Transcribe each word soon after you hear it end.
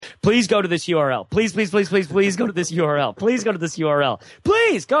Please go to this URL. Please, please, please, please, please go to this URL. Please go to this URL.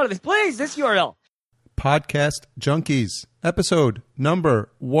 Please go to this URL. Podcast Junkies, episode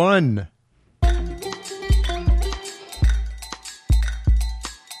number 1.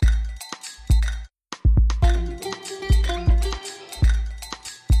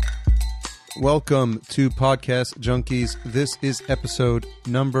 Welcome to Podcast Junkies. This is episode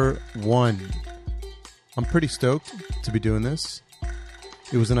number 1. I'm pretty stoked to be doing this.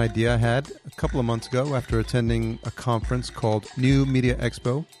 It was an idea I had a couple of months ago after attending a conference called New Media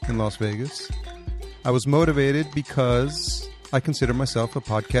Expo in Las Vegas. I was motivated because I consider myself a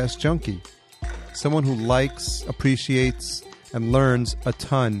podcast junkie. Someone who likes, appreciates, and learns a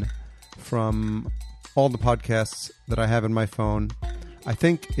ton from all the podcasts that I have in my phone. I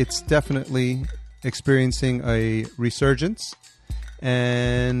think it's definitely experiencing a resurgence,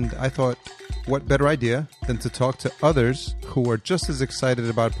 and I thought, what better idea than to talk to others who are just as excited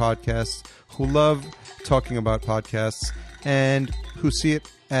about podcasts, who love talking about podcasts, and who see it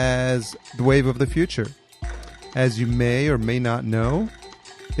as the wave of the future. As you may or may not know,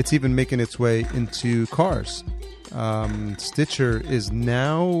 it's even making its way into cars. Stitcher is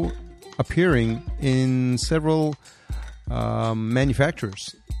now appearing in several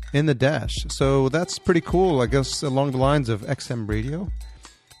manufacturers in the dash. So that's pretty cool. I guess along the lines of XM radio,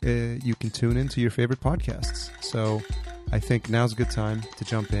 you can tune into your favorite podcasts. So I think now's a good time to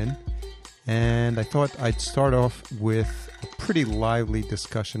jump in. And I thought I'd start off with a pretty lively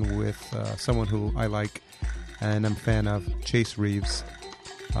discussion with someone who I like and I'm a fan of, Chase Reeves.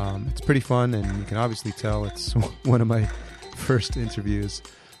 It's pretty fun, and you can obviously tell it's one of my first interviews.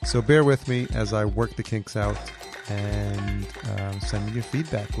 So bear with me as I work the kinks out. And send me your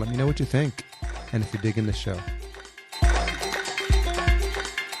feedback. Let me know what you think, and if you're digging the show.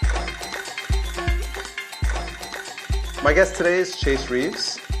 My guest today is Chase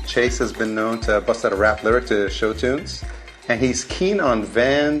Reeves. Chase has been known to bust out a rap lyric to show tunes, and he's keen on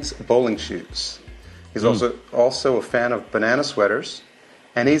Vans bowling shoes. He's also a fan of banana sweaters,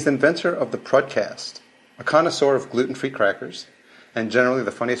 and he's the inventor of the Prudcast, a connoisseur of gluten-free crackers, and generally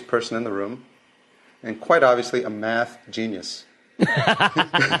the funniest person in the room. And quite obviously, a math genius. He's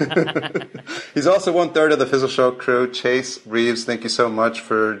also 1/3 of the Fizzle Show crew. Chase Reeves, thank you so much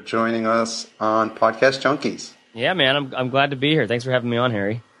for joining us on Podcast Junkies. Yeah, man, I'm glad to be here. Thanks for having me on,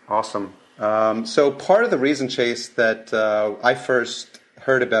 Harry. Awesome. So part of the reason, Chase, that I first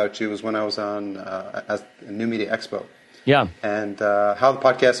heard about you was when I was on at New Media Expo. Yeah. And How the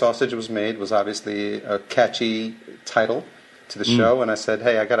Podcast Sausage was made was obviously a catchy title to the show, and I said,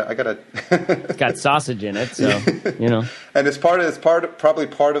 "Hey, I gotta." It's got sausage in it, so you know. And it's probably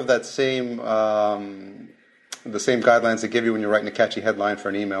part of that same the same guidelines they give you when you're writing a catchy headline for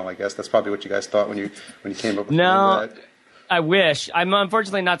an email. I guess that's probably what you guys thought when you came up with that. I wish. I'm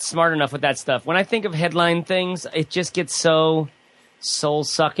unfortunately not smart enough with that stuff. When I think of headline things, it just gets so soul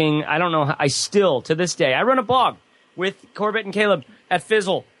sucking. I don't know. I still to this day I run a blog with Corbett and Caleb at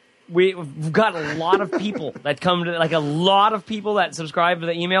Fizzle. We've got a lot of people that come to, like a lot of people that subscribe to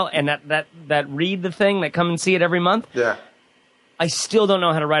the email and that read the thing, that come and see it every month. Yeah. I still don't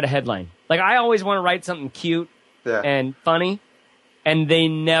know how to write a headline. Like, I always want to write something cute and funny, and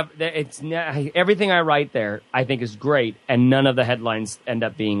everything I write there I think is great, and none of the headlines end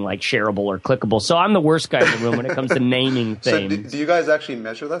up being like shareable or clickable. So I'm the worst guy in the room when it comes to naming things. So do you guys actually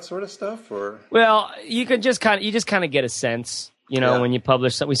measure that sort of stuff, or? Well, you just kind of get a sense. You know, when you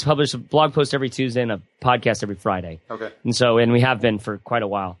publish, we publish a blog post every Tuesday and a podcast every Friday. Okay. And we have been for quite a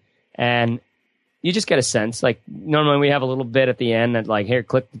while. And you just get a sense. Like, normally we have a little bit at the end that, like, here,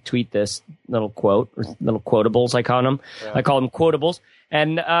 tweet this little quote, or little quotables, I call them. Yeah. I call them quotables.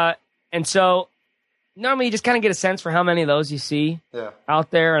 And so normally you just kind of get a sense for how many of those you see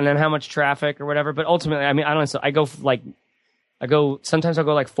out there, and then how much traffic or whatever. But ultimately, I mean, sometimes I'll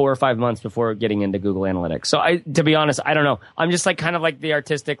go like 4 or 5 months before getting into Google Analytics. So to be honest, I don't know. I'm just like kind of like the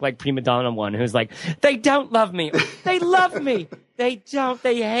artistic, like prima donna one who's like, they don't love me. They love me. They don't.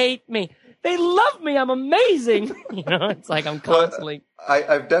 They hate me. They love me. I'm amazing. You know, it's like I'm constantly. Well,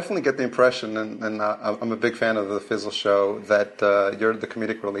 I definitely get the impression, and I'm a big fan of the Fizzle Show, that you're the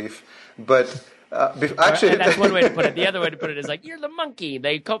comedic relief. But actually, that's one way to put it. The other way to put it is like, you're the monkey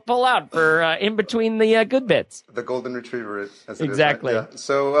they pull out for in between the good bits. The golden retriever, as it exactly. is, right? Yeah.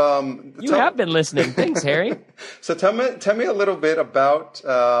 So you have been listening. Thanks, Harry. So tell me a little bit about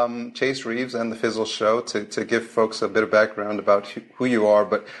Chase Reeves and the Fizzle Show to give folks a bit of background about who you are.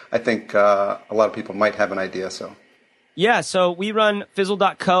 But I think a lot of people might have an idea. So yeah, so we run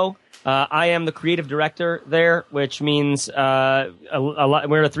Fizzle.co. I am the creative director there, which means a lot.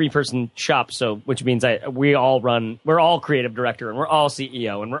 We're a 3-person shop, so which means we're all creative director, and we're all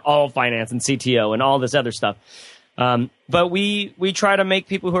CEO, and we're all finance and CTO, and all this other stuff. But we try to make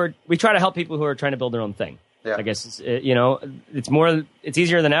we try to help people who are trying to build their own thing. Yeah. I guess it's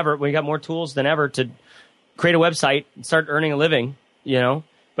easier than ever. We got more tools than ever to create a website and start earning a living.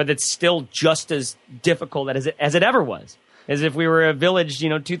 But it's still just as difficult as it ever was. As if we were a village,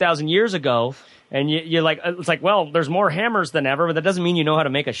 2,000 years ago, and you're like, it's like, well, there's more hammers than ever, but that doesn't mean you know how to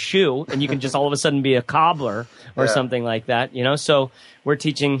make a shoe, and you can just all of a sudden be a cobbler or something like that, So we're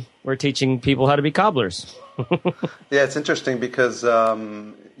teaching people how to be cobblers. Yeah, it's interesting because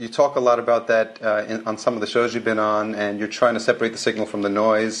you talk a lot about that on some of the shows you've been on, and you're trying to separate the signal from the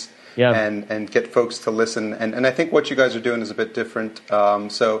noise. Yeah. And get folks to listen. And I think what you guys are doing is a bit different.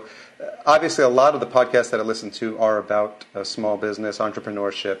 So obviously a lot of the podcasts that I listen to are about small business,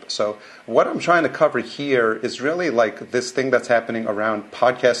 entrepreneurship. So what I'm trying to cover here is really like this thing that's happening around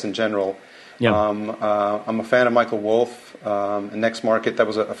podcasts in general. Yeah. I'm a fan of Michael Wolff, Next Market. That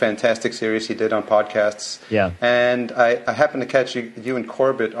was a fantastic series he did on podcasts. Yeah. And I happened to catch you and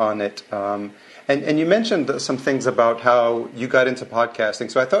Corbett on it. And you mentioned some things about how you got into podcasting.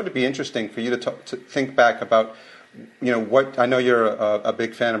 So I thought it'd be interesting for you to think back about, what I know you're a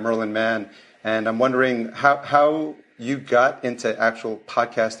big fan of Merlin Mann, and I'm wondering how you got into actual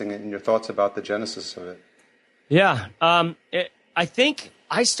podcasting and your thoughts about the genesis of it. Yeah, I think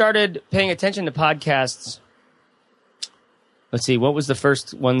I started paying attention to podcasts. Let's see, what was the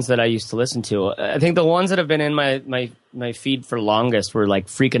first ones that I used to listen to? I think the ones that have been in my feed for longest were like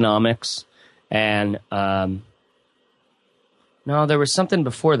Freakonomics. And no, there was something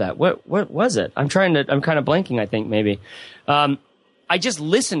before that. What was it? I'm kind of blanking, I think, maybe. I just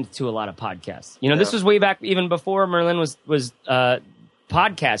listened to a lot of podcasts. This was way back even before Merlin was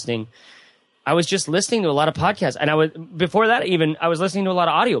podcasting. I was just listening to a lot of podcasts. And before that even, I was listening to a lot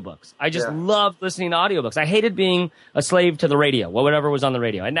of audiobooks. I just loved listening to audiobooks. I hated being a slave to the radio, whatever was on the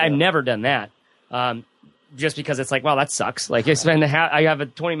radio. And I've never done that. Just because it's like, well, that sucks. Like I have a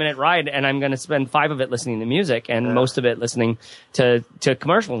 20-minute ride, and I'm going to spend 5 of it listening to music, and most of it listening to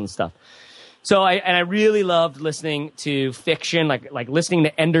commercials and stuff. So I really loved listening to fiction, like listening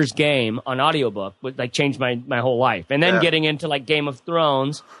to Ender's Game on audiobook would like change my whole life. And then getting into like Game of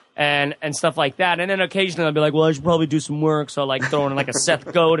Thrones and stuff like that. And then occasionally I'll be like, well, I should probably do some work, so like throwing like a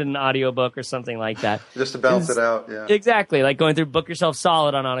Seth Godin audiobook or something like that. Just to balance it out, yeah. Exactly, like going through Book Yourself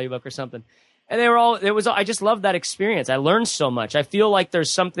Solid on audiobook or something. And I just loved that experience. I learned so much. I feel like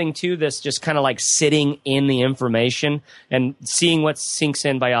there's something to this just kind of like sitting in the information and seeing what sinks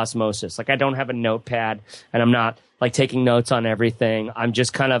in by osmosis. Like I don't have a notepad, and I'm not like taking notes on everything. I'm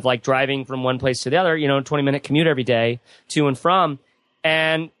just kind of like driving from one place to the other, 20-minute commute every day to and from.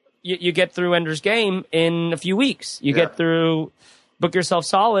 And you get through Ender's Game in a few weeks. You get through Book Yourself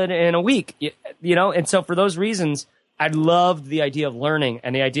Solid in a week, and so for those reasons, I loved the idea of learning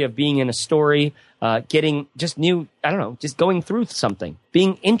and the idea of being in a story, getting just just going through something,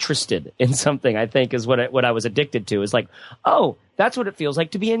 being interested in something, I think is what I was addicted to. Is like, oh, that's what it feels like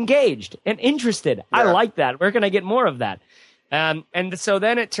to be engaged and interested. Yeah. I like that. Where can I get more of that? And so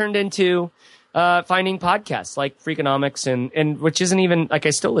then it turned into finding podcasts like Freakonomics and which isn't even like I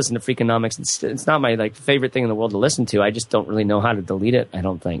still listen to Freakonomics. It's not my like favorite thing in the world to listen to. I just don't really know how to delete it. I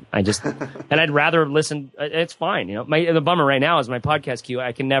don't think and I'd rather listen. It's fine. The bummer right now is my podcast queue.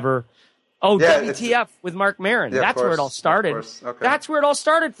 I can never. Oh, WTF with Mark Maron. That's where it all started. Okay. That's where it all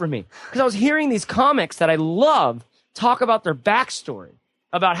started for me because I was hearing these comics that I love talk about their backstory,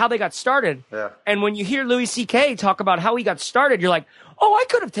 about how they got started. Yeah. And when you hear Louis C.K. talk about how he got started, you're like, oh, I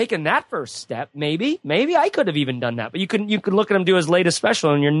could have taken that first step. Maybe I could have even done that. But you could look at him do his latest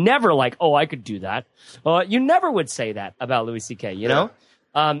special, and you're never like, oh, I could do that. You never would say that about Louis C.K., know?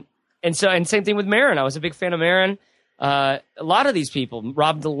 And same thing with Maron. I was a big fan of Maron. A lot of these people,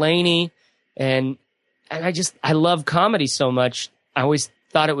 Rob Delaney, and I love comedy so much. I always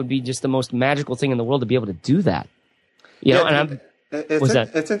thought it would be just the most magical thing in the world to be able to do that.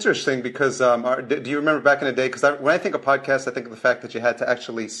 It's interesting because do you remember back in the day? Because when I think of podcasts, I think of the fact that you had to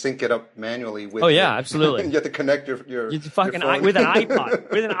actually sync it up manually. With absolutely. You had to connect your fucking phone. with an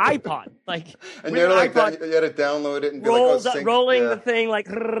iPod, like. And you had to download it and rolling the thing like.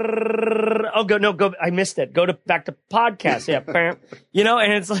 Go! I missed it. Back to podcast. Yeah,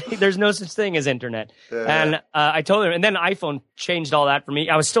 and it's like there's no such thing as internet. Yeah. And I told him, and then iPhone changed all that for me.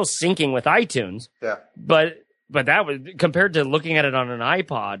 I was still syncing with iTunes. Yeah, But that was compared to looking at it on an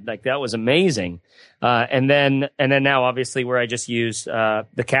iPod, like that was amazing. And then now obviously where I just use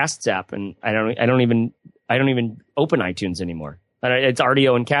the Casts app, and I don't even open iTunes anymore. It's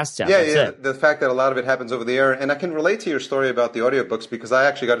RDO and cast sound. Yeah, That's yeah. it. The fact that a lot of it happens over the air, and I can relate to your story about the audiobooks because I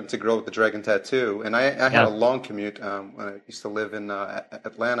actually got into Girl with the Dragon Tattoo, and I had a long commute when I used to live in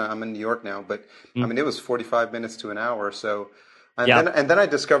Atlanta. I'm in New York now, but I mean it was 45 minutes to an hour. So, and then I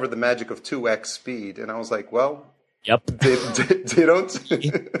discovered the magic of 2x speed, and I was like, well. Yep. They don't.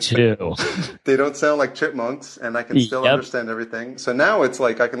 Too. They don't sound like chipmunks, and I can still understand everything. So now it's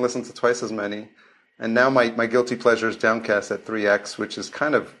like I can listen to twice as many. And now my guilty pleasure is Downcast at 3x, which is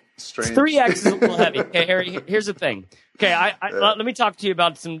kind of strange. 3x is a little heavy. Okay, Harry, here's the thing. Okay, let me talk to you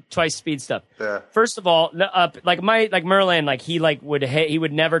about some twice speed stuff. Yeah. First of all, like Merlin, like he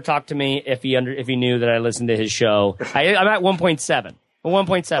would never talk to me if he knew that I listened to his show. I'm at 1.7.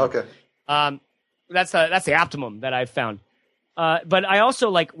 1.7. Okay. That's the optimum that I've found. But I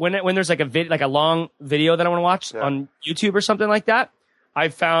also like when there's like a long video that I want to watch on YouTube or something like that.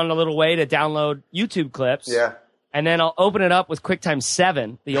 I've found a little way to download YouTube clips. Yeah. And then I'll open it up with QuickTime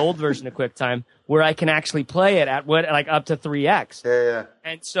 7, the old version of QuickTime, where I can actually play it at up to 3x. Yeah.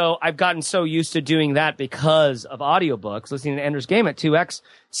 And so I've gotten so used to doing that because of audiobooks. Listening to Ender's Game at 2x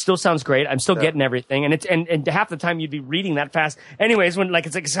still sounds great. I'm still getting everything. And and half the time you'd be reading that fast. Anyways, when like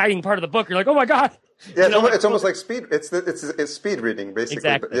it's an exciting part of the book, you're like, oh my God. Yeah, it's almost like speed. It's speed reading basically.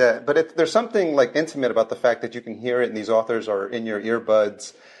 Exactly. But there's something like intimate about the fact that you can hear it, and these authors are in your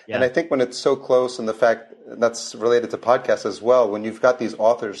earbuds. Yeah. And I think when it's so close, and the fact that's related to podcasts as well, when you've got these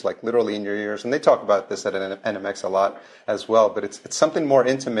authors like literally in your ears, and they talk about this at NMX a lot as well. But it's something more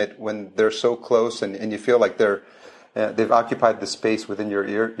intimate when they're so close, and you feel like they've occupied the space within your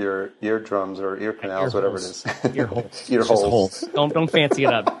eardrums or ear canals, whatever it is. Ear holes. Ear holes. Don't fancy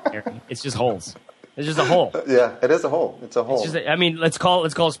it up, Aaron. It's just holes. It's just a hole. Yeah, it is a hole. It's a hole. Let's call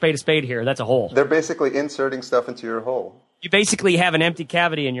a spade here. That's a hole. They're basically inserting stuff into your hole. You basically have an empty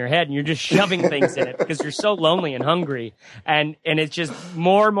cavity in your head, and you're just shoving things in it because you're so lonely and hungry, and it's just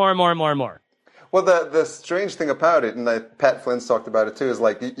more. Well, the strange thing about it, and Pat Flynn's talked about it too, is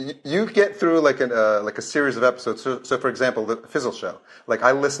like you get through like a series of episodes. So for example, the Fizzle Show. Like I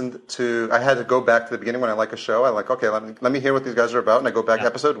had to go back to the beginning when I like a show. I'm like, okay, let me hear what these guys are about, and I go back to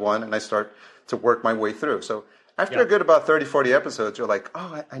episode 1, and I start to work my way through. So after a good about 30, 40 episodes, you're like,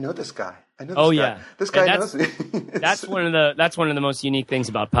 oh, I know this guy. I know this guy. This guy knows me. That's one of the most unique things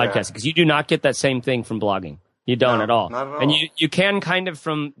about podcasting, because you do not get that same thing from blogging. You don't at all. Not at all. And you can kind of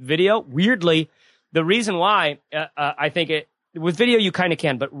from video. Weirdly, the reason why I think with video you kind of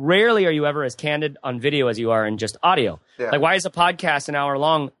can, but rarely are you ever as candid on video as you are in just audio. Yeah. Like, why is a podcast an hour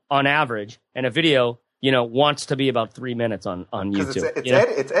long on average, and a video wants to be about 3 minutes on YouTube?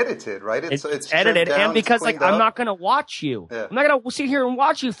 It's edited, right? It's edited, down, and because like I'm not going to watch you. Yeah. I'm not going to sit here and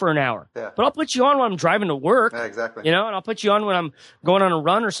watch you for an hour. Yeah. But I'll put you on when I'm driving to work. Yeah, exactly. And I'll put you on when I'm going on a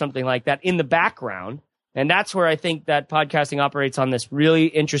run or something like that in the background. And that's where I think that podcasting operates on this really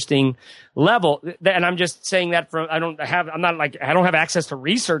interesting level. And I'm just saying that I don't have access to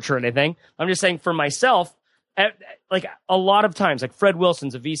research or anything. I'm just saying for myself, like a lot of times, like Fred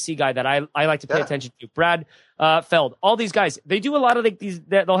Wilson's a VC guy that I like to pay attention to. Brad Feld, all these guys, they do a lot of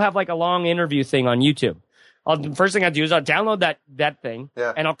they'll have like a long interview thing on YouTube. The first thing I do is I'll download that thing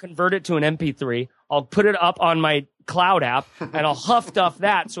and I'll convert it to an MP3. I'll put it up on my cloud app and I'll huff duff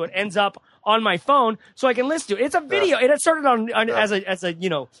that so it ends up on my phone so I can listen to it. It's a video. It started as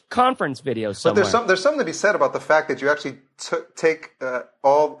a conference video somewhere. But there's something to be said about the fact that you actually take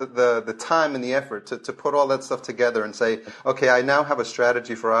all the time and the effort to put all that stuff together and say, okay, I now have a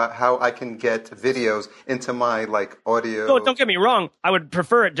strategy for how I can get videos into my like audio. No, don't get me wrong. I would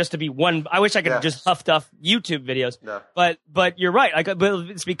prefer it just to be one. I wish I could just huff duff YouTube videos. Yeah. But you're right. But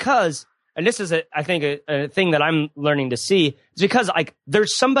it's because. And this is, I think, a thing that I'm learning to see. It's because like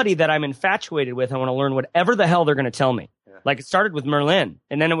there's somebody that I'm infatuated with. I want to learn whatever the hell they're going to tell me. Yeah. Like it started with Merlin,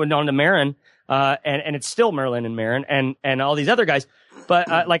 and then it went on to Marin, and it's still Merlin and Marin, and all these other guys.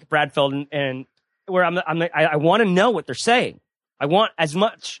 But like Brad Feld and where I want to know what they're saying. I want as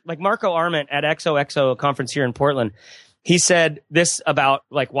much like Marco Arment at XOXO conference here in Portland. He said this about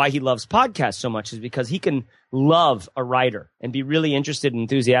like why he loves podcasts so much is because he can love a writer and be really interested and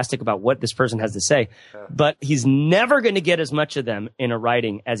enthusiastic about what this person has to say. Yeah. But he's never going to get as much of them in a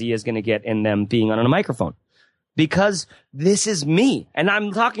writing as he is going to get in them being on a microphone. Because this is me. And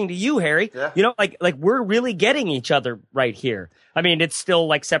I'm talking to you, Harry. Yeah. Like we're really getting each other right here. I mean, it's still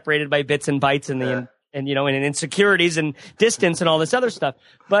like separated by bits and bytes and and insecurities and distance and all this other stuff.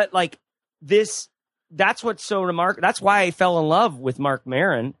 But like this, that's what's so remarkable. That's why I fell in love with Mark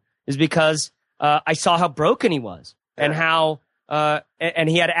Maron, is because I saw how broken he was and how and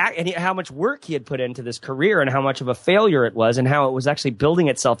he had how much work he had put into this career and how much of a failure it was and how it was actually building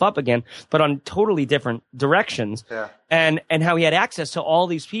itself up again, but on totally different directions. Yeah. And how he had access to all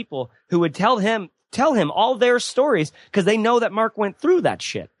these people who would tell him all their stories because they know that Mark went through that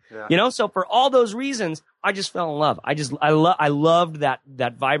shit. Yeah. You know, so for all those reasons, I just fell in love. I loved that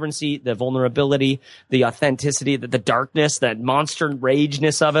vibrancy, the vulnerability, the authenticity, the darkness, that monster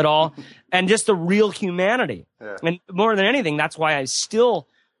rageness of it all, and just the real humanity. Yeah. And more than anything, that's why I still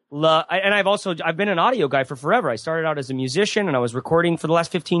love. And I've been an audio guy for forever. I started out as a musician, and I was recording for the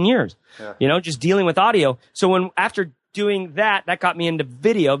last 15 years. Yeah. You know, just dealing with audio. So after doing that got me into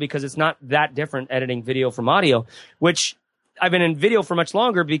video because it's not that different editing video from audio, which I've been in video for much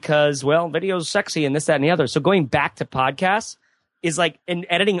longer because, well, video's sexy and this, that, and the other. So going back to podcasts is like in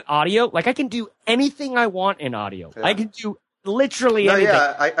editing audio, like I can do anything I want in audio. Yeah. I can do literally anything.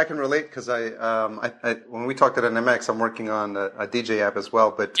 Yeah, I can relate because I when we talked at NMX, I'm working on a DJ app as well.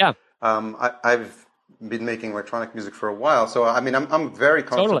 But yeah. I've been making electronic music for a while. So, I mean, I'm very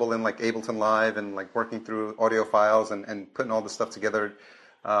comfortable in like Ableton Live and like working through audio files and putting all this stuff together.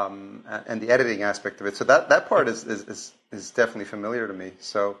 And the editing aspect of it. So that part is definitely familiar to me.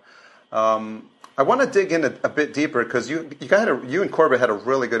 So I want to dig in a bit deeper because you and Corbett had a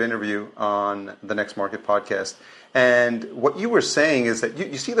really good interview on the Next Market podcast. And what you were saying is that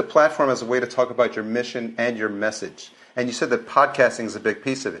you see the platform as a way to talk about your mission and your message. And you said that podcasting is a big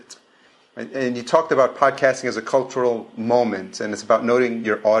piece of it. And you talked about podcasting as a cultural moment, and it's about knowing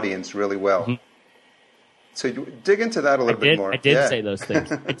your audience really well. Mm-hmm. So you dig into that a little bit more. I did say those things.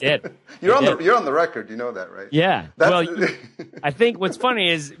 I did. You're on the record. You know that, right? Yeah. I think what's funny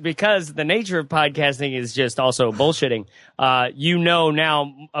is because the nature of podcasting is just also bullshitting. You know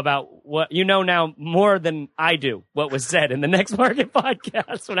now more than I do what was said in the Next Market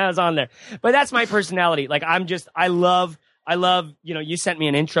podcast when I was on there. But that's my personality. Like I love, you sent me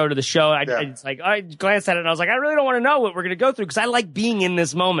an intro to the show. It's like, I glanced at it and I was like, I really don't want to know what we're going to go through because I like being in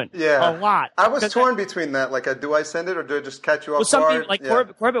this moment a lot. I was torn between that. Like, do I send it or do I just catch you off guard? Like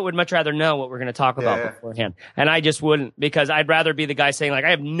Corbett would much rather know what we're going to talk about beforehand. And I just wouldn't because I'd rather be the guy saying like,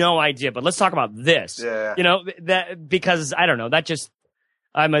 I have no idea, but let's talk about this. Yeah. You know, because I don't know, that just,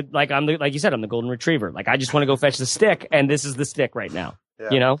 like you said, I'm the golden retriever. Like, I just want to go fetch the stick and this is the stick right now,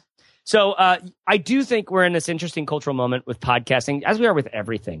 you know? So I do think we're in this interesting cultural moment with podcasting, as we are with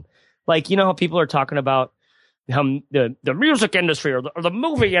everything. Like, you know how people are talking about the music industry or the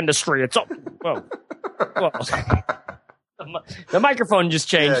movie industry. It's the microphone just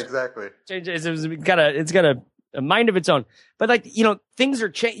changed. Yeah, exactly. It's got a mind of its own. But like, you know, things are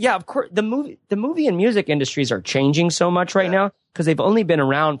changing. Yeah, of course, the movie and music industries are changing so much right now because they've only been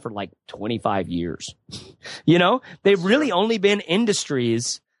around for like 25 years. You know, they've really only been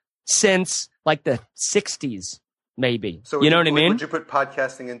industries since like the 60s, maybe. So you know what I mean? Would you put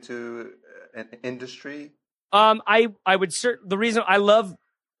podcasting into an industry? I would the reason I love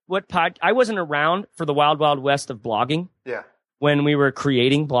I wasn't around for the wild, wild west of blogging. Yeah. When we were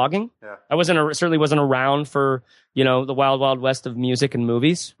creating blogging. Yeah. I certainly wasn't around for, you know, the wild, wild west of music and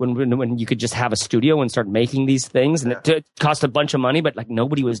movies when you could just have a studio and start making these things and it cost a bunch of money, but like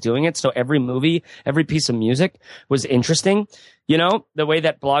nobody was doing it. So every movie, every piece of music was interesting. You know, the way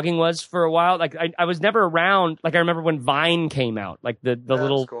that blogging was for a while. Like I was never around. Like I remember when Vine came out, like the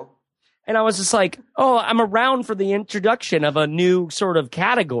little, cool. And I was just like, oh, I'm around for the introduction of a new sort of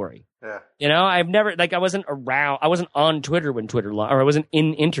category. Yeah. You know, I've never, like, I wasn't around, I wasn't on Twitter when Twitter launched, or I wasn't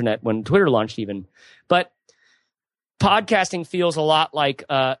in internet when Twitter launched even. But podcasting feels a lot like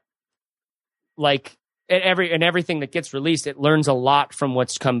everything that gets released, it learns a lot from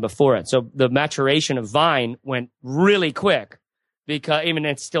what's come before it. So the maturation of Vine went really quick because even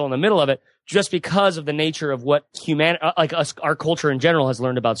it's still in the middle of it, just because of the nature of what our culture in general has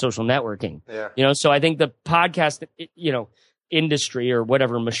learned about social networking. Yeah. You know, so I think the podcast, you know, industry or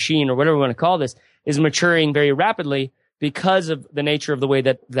whatever machine or whatever we want to call this is maturing very rapidly because of the nature of the way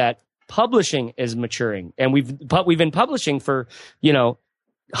that publishing is maturing. And we've been publishing for, you know,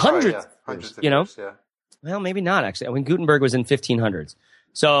 hundreds of years, yeah. Well, maybe not actually. I mean, Gutenberg was in 1500s.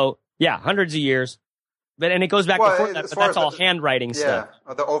 So yeah, hundreds of years. And it goes back before that, but that's all handwriting stuff.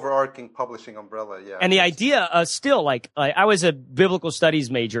 Yeah, the overarching publishing umbrella, yeah. And the idea still, like, I was a biblical studies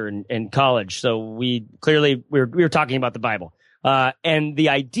major in college, so we were talking about the Bible. And the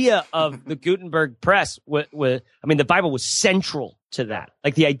idea of the Gutenberg press the Bible was central to that.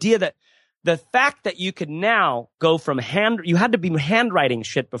 Like the idea that the fact that you could now go from you had to be handwriting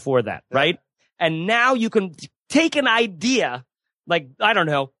shit before that, right? And now you can take an idea, like, I don't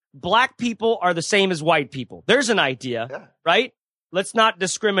know, black people are the same as white people. There's an idea, right? Let's not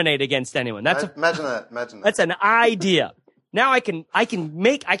discriminate against anyone. Imagine that. That's an idea. Now I can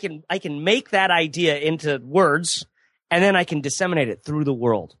make that idea into words, and then I can disseminate it through the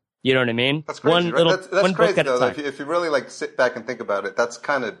world. You know what I mean? That's crazy. That's one crazy book at a though. time. If you really like sit back and think about it, that's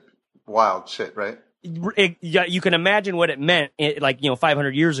kind of wild shit, right? Yeah, you can imagine what it meant,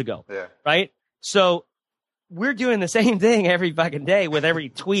 500 years ago. Yeah. Right. So we're doing the same thing every fucking day with every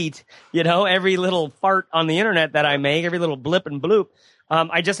tweet, every little fart on the internet that I make, every little blip and bloop.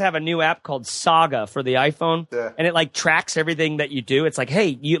 I just have a new app called Saga for the iPhone, and it like tracks everything that you do. It's like, hey,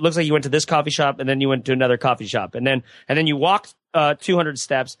 it looks like you went to this coffee shop, and then you went to another coffee shop, and then you walked 200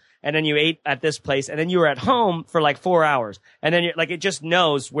 steps, and then you ate at this place, and then you were at home for like 4 hours, and then it just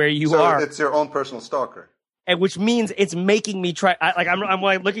knows where you are. So it's your own personal stalker. And which means it's making me try. I'm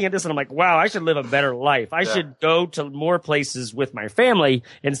like looking at this and I'm like, wow, I should live a better life. I should go to more places with my family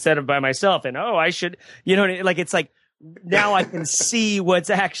instead of by myself. And I should, it's like now I can see what's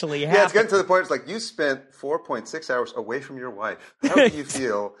actually happening. Yeah, it's getting to the point. It's like you spent 4.6 hours away from your wife. How do you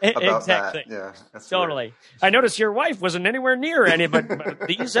feel about exactly. that? Yeah, that's totally. Weird. I noticed your wife wasn't anywhere near any, but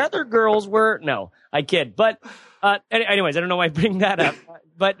these other girls were. No, I kid. But anyways, I don't know why I bring that up.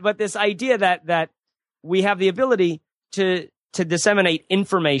 But this idea that we have the ability to disseminate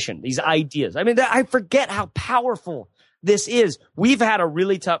information, these ideas. I mean, I forget how powerful this is. We've had a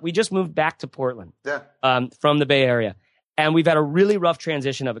really tough. We just moved back to Portland, from the Bay Area, and we've had a really rough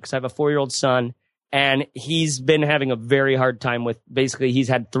transition of it because I have a 4-year-old son, and he's been having a very hard time with. Basically, he's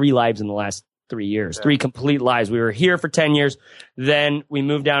had 3 lives in the last 3 years, 3 complete lives. We were here for 10 years, then we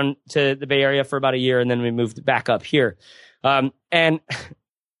moved down to the Bay Area for about a year, and then we moved back up here, and.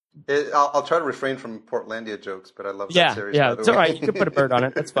 I'll try to refrain from Portlandia jokes, but I love that series. Yeah, it's all right. You can put a bird on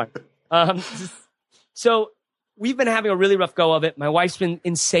it. That's fine. So we've been having a really rough go of it. My wife's been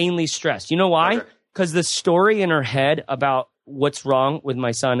insanely stressed. You know why? Because the story in her head about what's wrong with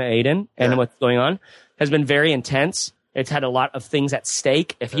my son Aiden and what's going on has been very intense. It's had a lot of things at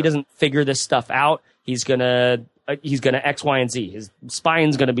stake. If he doesn't figure this stuff out, he's gonna X, Y, and Z. His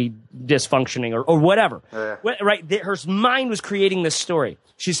spine's gonna be dysfunctioning or whatever. Right? Her mind was creating this story.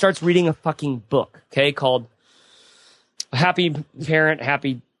 She starts reading a fucking book, called Happy Parent,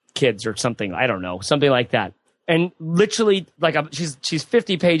 Happy Kids or something. I don't know, something like that. And literally, she's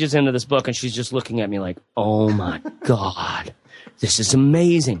 50 pages into this book, and she's just looking at me like, "Oh my God, this is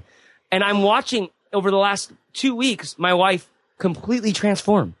amazing." And I'm watching over the last 2 weeks, my wife completely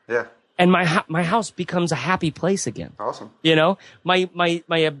transform. Yeah. And my house becomes a happy place again. Awesome.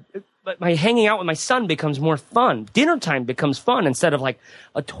 My hanging out with my son becomes more fun. Dinner time becomes fun instead of like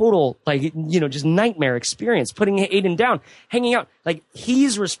a total just nightmare experience. Putting Aiden down, hanging out,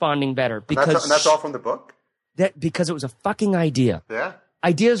 he's responding better because and that's all from the book. Because it was a fucking idea. Yeah.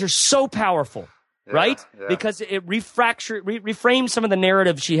 Ideas are so powerful. Right? Yeah. Because it reframed some of the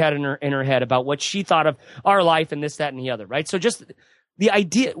narrative she had in her head about what she thought of our life and this, that, and the other, right? So just the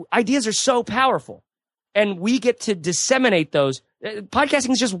ideas are so powerful, and we get to disseminate those. Podcasting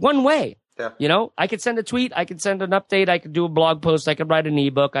is just one way. Yeah. I could send a tweet, I could send an update, I could do a blog post, I could write an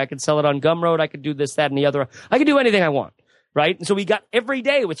ebook, I could sell it on Gumroad, I could do this, that, and the other. I could do anything I want. Right? And so we got every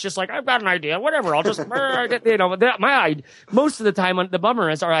day it's just like, I've got an idea, whatever. I'll just, most of the time, the bummer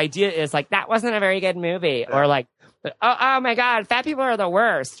is our idea is like, that wasn't a very good movie. Or like, oh my God, fat people are the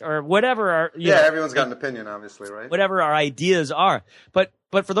worst. Or whatever. Everyone's got an opinion, obviously, right? Whatever our ideas are. But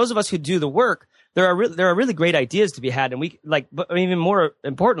for those of us who do the work, there are really great ideas to be had. And but even more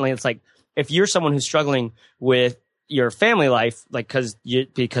importantly, it's like, if you're someone who's struggling with your family life, because you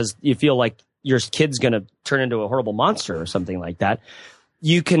feel like your kid's going to turn into a horrible monster or something like that,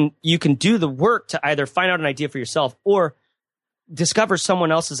 you can do the work to either find out an idea for yourself or discover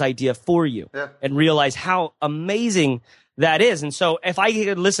someone else's idea for you and realize how amazing that is. And so if I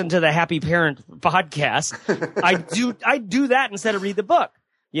could listen to the Happy Parent podcast, I do that instead of read the book.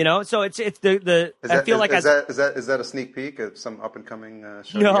 So it's the I feel like is that a sneak peek of some up and coming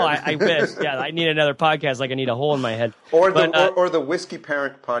show? No, I wish. Yeah, I need another podcast. Like I need a hole in my head. Or the Whiskey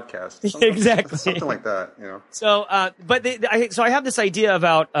Parent podcast. Exactly, something like that. So, so I have this idea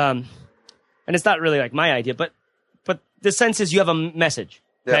about, and it's not really like my idea, but the sense is you have a message.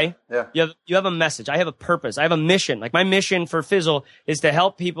 Okay. Yeah. You have a message. I have a purpose. I have a mission. Like my mission for Fizzle is to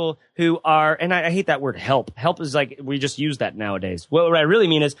help people who are, and I hate that word help. Help is like, we just use that nowadays. What I really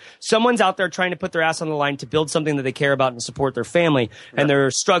mean is someone's out there trying to put their ass on the line to build something that they care about and support their family. And they're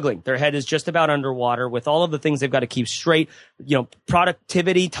struggling. Their head is just about underwater with all of the things they've got to keep straight.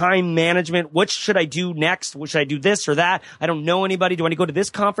 Productivity, time management. What should I do next? What should I do this or that? I don't know anybody. Do I need to go to this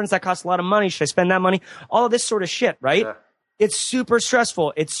conference? That costs a lot of money. Should I spend that money? All of this sort of shit, right? Yeah. It's super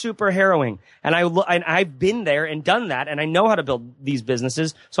stressful. It's super harrowing. And I've been there and done that, and I know how to build these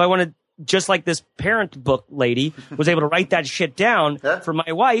businesses. So I want to just like this parent book lady was able to write that shit down for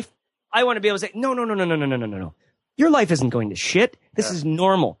my wife, I want to be able to say, no. Your life isn't going to shit. This is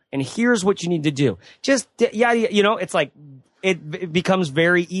normal. And here's what you need to do. Just, it's like, it becomes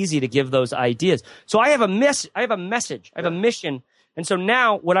very easy to give those ideas. So I have a message. I have a mission. And so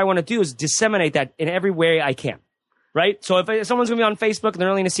now what I want to do is disseminate that in every way I can. Right? So if someone's going to be on Facebook and they're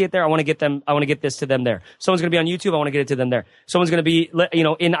only going to see it there, I want to get this to them there. Someone's going to be on YouTube, I want to get it to them there. Someone's going to be,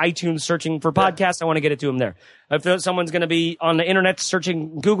 in iTunes searching for podcasts, I want to get it to them there. If someone's going to be on the internet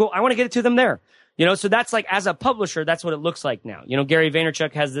searching Google, I want to get it to them there. So that's like, as a publisher, that's what it looks like now. Gary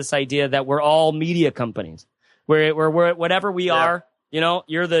Vaynerchuk has this idea that we're all media companies. We're whatever we are,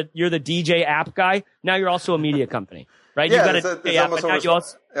 you're the DJ app guy. Now you're also a media company. Right? Yeah, it's almost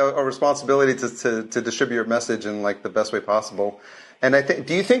a responsibility to distribute your message in like the best way possible. And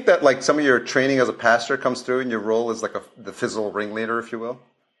do you think that like some of your training as a pastor comes through in your role as like the Fizzle ringleader, if you will?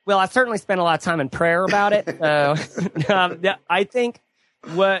 Well, I certainly spent a lot of time in prayer about it. I think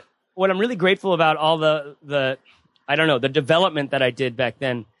what I'm really grateful about all the development that I did back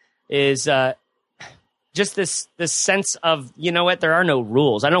then is just this sense of, there are no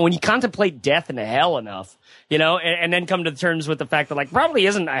rules. I don't know, when you contemplate death and hell enough, and then come to terms with the fact that, like, probably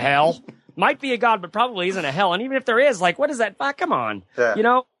isn't a hell. Might be a God, but probably isn't a hell. And even if there is, like, what is that? Come on.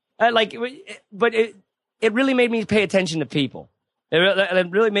 Yeah. But it really made me pay attention to people. It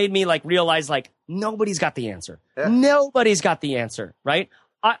really made me, like, realize, like, nobody's got the answer. Yeah. Nobody's got the answer, right?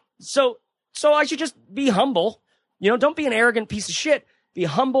 So I should just be humble. Don't be an arrogant piece of shit. Be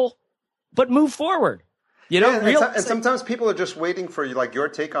humble, but move forward. And sometimes people are just waiting for your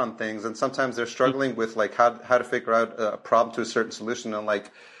take on things, and sometimes they're struggling with like how to figure out a problem to a certain solution,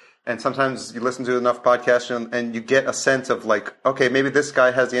 and sometimes you listen to enough podcasts and you get a sense of like, okay, maybe this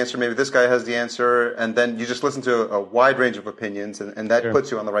guy has the answer, maybe this guy has the answer, and then you just listen to a wide range of opinions, and that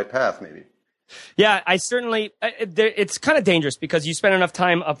puts you on the right path, maybe. Yeah, I certainly. It's kind of dangerous because you spend enough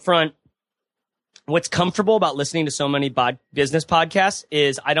time up front. What's comfortable about listening to so many business podcasts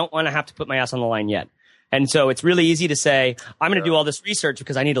is I don't want to have to put my ass on the line yet. And so it's really easy to say, I'm going to do all this research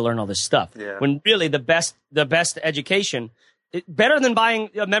because I need to learn all this stuff. Yeah. When really the best education, better than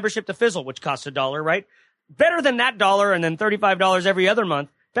buying a membership to Fizzle, which costs $1, right? Better than that $1 and then $35 every other month.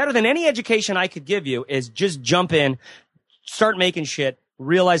 Better than any education I could give you is just jump in, start making shit,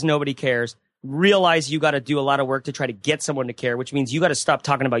 realize nobody cares, realize you got to do a lot of work to try to get someone to care, which means you got to stop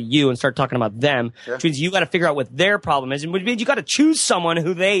talking about you and start talking about them, which means you got to figure out what their problem is, and which means you got to choose someone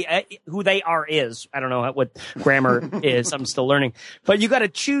who they are is. I don't know what grammar is. I'm still learning, but you got to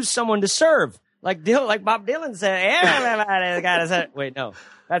choose someone to serve. Like Bob Dylan said, everybody's got to say. Wait, no,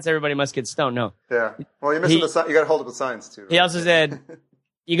 that's everybody must get stoned. No. Yeah. Well, you're missing the sign. You got to hold up the signs too. Right? He also said,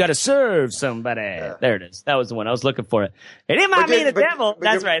 you got to serve somebody. Yeah. There it is. That was the one. I was looking for it. It didn't mind me the devil.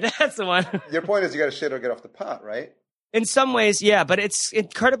 That's right. That's the one. Your point is you got to shit or get off the pot, right? In some ways, yeah, but it's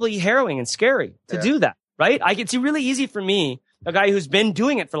incredibly harrowing and scary to do that, right? It's really easy for me, a guy who's been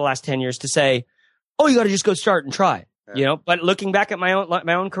doing it for the last 10 years, to say, oh, you got to just go start and try, But looking back at my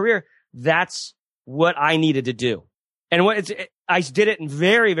own career, that's what I needed to do. And I did it in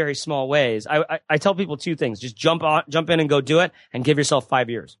very, very small ways. I tell people two things: just jump in and go do it, and give yourself 5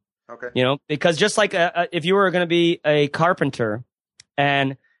 years. Okay. Because just like if you were going to be a carpenter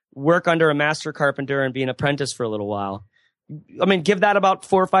and work under a master carpenter and be an apprentice for a little while, I mean, give that about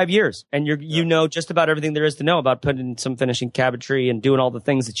 4 or 5 years, and you know just about everything there is to know about putting some finishing cabinetry and doing all the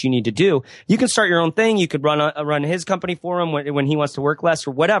things that you need to do. You can start your own thing. You could run his company for him when he wants to work less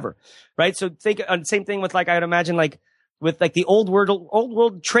or whatever, right? So think same thing with I would imagine with the old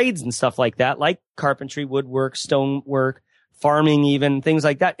world trades and stuff like that, like carpentry, woodwork, stonework, farming, even things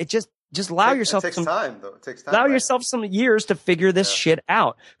like that. It just allow yourself It takes time, though. It takes time. Allow yourself some years to figure this shit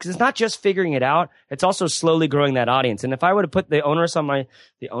out, because it's not just figuring it out; it's also slowly growing that audience. And if I were to put the onus on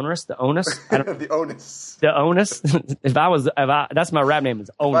the onus, the onus. That's my rap name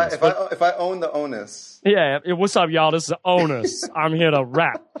is Onus. If I own the onus, yeah. What's up, y'all? This is Onus. I'm here to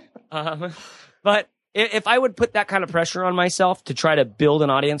rap. But if I would put that kind of pressure on myself to try to build an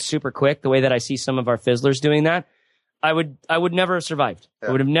audience super quick, the way that I see some of our fizzlers doing that, I would never have survived. Yeah.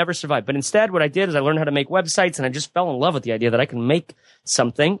 I would have never survived. But instead, what I did is I learned how to make websites, and I just fell in love with the idea that I can make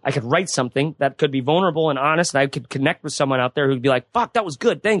something, I could write something that could be vulnerable and honest, and I could connect with someone out there who'd be like, fuck, that was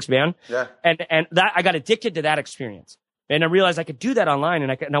good. Thanks, man. Yeah. And that I got addicted to that experience. And I realized I could do that online,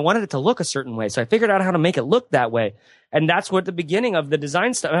 and I wanted it to look a certain way. So I figured out how to make it look that way. And that's what the beginning of the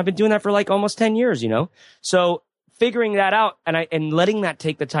design stuff. I've been doing that for almost 10 years, So figuring that out and letting that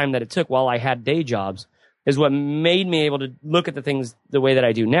take the time that it took while I had day jobs is what made me able to look at the things the way that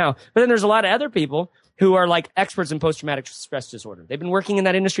I do now. But then there's a lot of other people who are like experts in post-traumatic stress disorder. They've been working in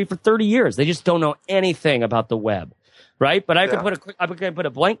that industry for 30 years. They just don't know anything about the web, right? But I could put a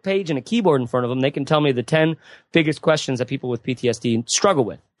blank page and a keyboard in front of them. They can tell me the 10 biggest questions that people with PTSD struggle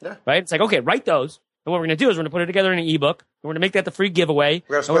with, right? It's like, okay, write those. And what we're going to do is we're going to put it together in an ebook. We're going to make that the free giveaway.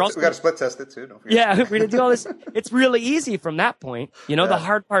 We got to split test it too. Don't forget. Yeah, we're going to do all this. It's really easy from that point. You know, the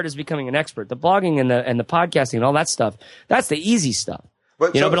hard part is becoming an expert. The blogging and the podcasting and all that stuff, that's the easy stuff.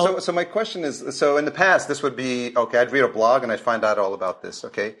 But, so my question is, so in the past, this would be, okay, I'd read a blog and I'd find out all about this,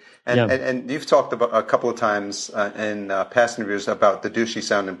 okay? And you've talked about a couple of times in past interviews about the douchey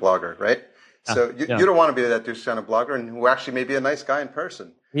sounding blogger, right? So you don't want to be that douchey sounding blogger and who actually may be a nice guy in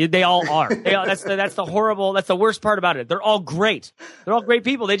person. They all are. That's the worst part about it. They're all great. They're all great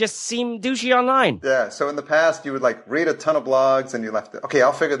people. They just seem douchey online. Yeah. So in the past, you would like read a ton of blogs and you left it. Okay,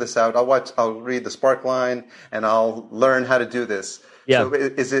 I'll figure this out. I'll read the Sparkline and I'll learn how to do this. Yeah. So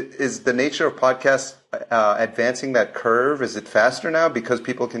is the nature of podcasts advancing that curve? Is it faster now because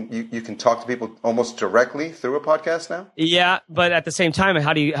people you can talk to people almost directly through a podcast now? Yeah, but at the same time,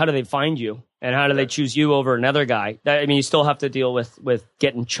 how do they find you, and how do they choose you over another guy? You still have to deal with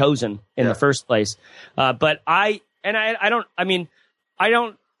getting chosen in the first place. But I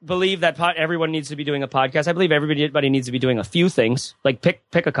don't believe that everyone needs to be doing a podcast. I believe everybody needs to be doing a few things. Like pick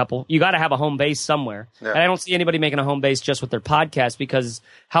a couple. You got to have a home base somewhere. Yeah. And I don't see anybody making a home base just with their podcast, because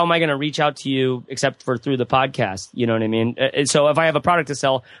how am I going to reach out to you except for through the podcast? You know what I mean? So if I have a product to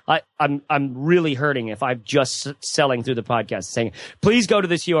sell, I'm really hurting if I'm just selling through the podcast, saying, please go to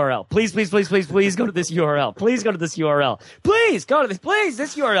this URL. Please go to this URL. Please go to this URL. Please go to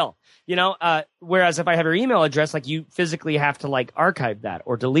this URL. You know, whereas if I have your email address, like you physically have to like archive that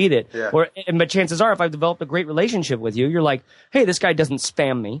or delete it. Yeah. But chances are, if I've developed a great relationship with you, you're like, hey, this guy doesn't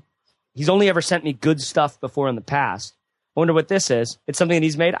spam me. He's only ever sent me good stuff before in the past. I wonder what this is. It's something that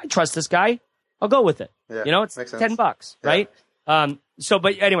he's made. I trust this guy. I'll go with it. Yeah, you know, it's $10, right?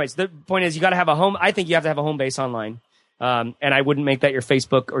 But anyways, the point is you got to have a home. I think you have to have a home base online. And I wouldn't make that your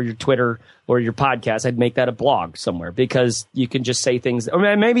Facebook or your Twitter or your podcast. I'd make that a blog somewhere, because you can just say things. Or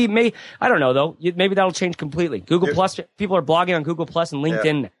maybe I don't know though. Maybe that'll change completely. Google Plus, people are blogging on Google Plus and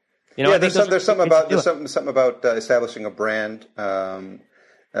LinkedIn. You know, there's something about establishing a brand.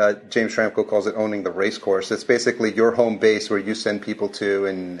 James Schramko calls it owning the race course. It's basically your home base where you send people to,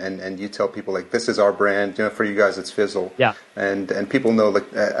 and you tell people like, this is our brand. You know, for you guys, it's Fizzle. Yeah. And people know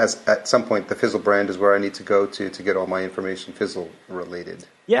like at some point the Fizzle brand is where I need to go to get all my information Fizzle related.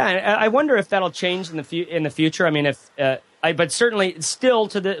 Yeah, I wonder if that'll change in the future. I mean, but certainly still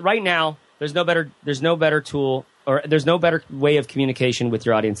right now, there's no better tool, or there's no better way of communication with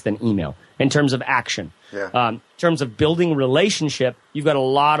your audience than email in terms of action. Yeah. In terms of building relationship, you've got a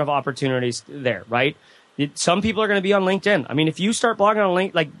lot of opportunities there, right? Some people are going to be on LinkedIn. I mean, if you start blogging on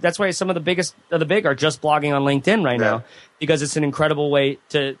LinkedIn, like that's why some of the biggest of the big are just blogging on LinkedIn right now, because it's an incredible way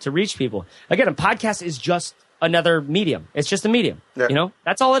to reach people. Again, a podcast is just another medium. It's just a medium. Yeah. You know,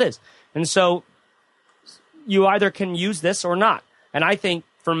 that's all it is. And so you either can use this or not. And I think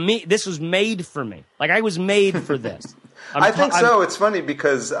for me, this was made for me. Like I was made for this. I think so. It's funny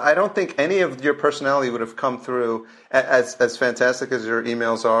because I don't think any of your personality would have come through as fantastic as your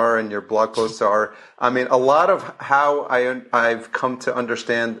emails are and your blog posts are. I mean, a lot of how I've come to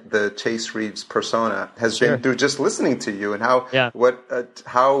understand the Chase Reeves persona has been through just listening to you and how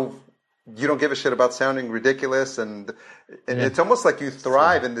you don't give a shit about sounding ridiculous, and it's almost like you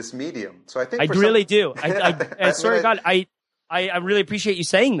thrive in this medium. So I think I really do. I swear to God, I really appreciate you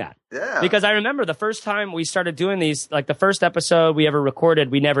saying that. Yeah. Because I remember the first time we started doing these, like the first episode we ever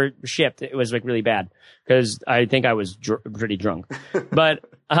recorded, we never shipped. It was like really bad because I think I was pretty drunk. But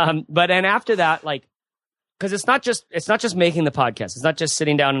then after that, like, because it's not just making the podcast. It's not just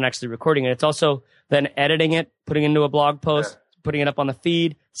sitting down and actually recording it. It's also then editing it, putting it into a blog post, putting it up on the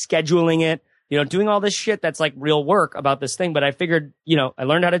feed, scheduling it, you know, doing all this shit that's like real work about this thing. But I figured, you know, I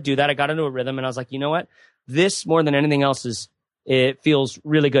learned how to do that. I got into a rhythm and I was like, you know what? This more than anything else it feels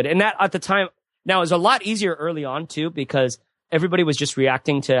really good. And that at the time, now it was a lot easier early on too, because everybody was just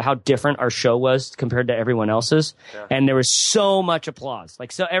reacting to how different our show was compared to everyone else's. Yeah. And there was so much applause.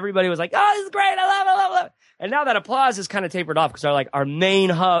 Like, so everybody was like, oh, this is great. I love it. And now that applause is kind of tapered off because our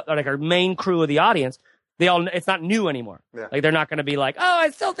main our main crew of the audience, it's not new anymore. Yeah. Like they're not going to be like, oh, I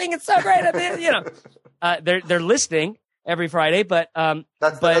still think it's so great. You know, they're listening every Friday, but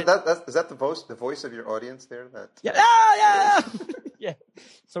is that the voice of your audience there? Yeah. Yeah.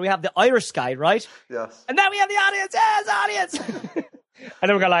 So we have the Irish guy, right? Yes. And then we have the audience. Yes, audience. And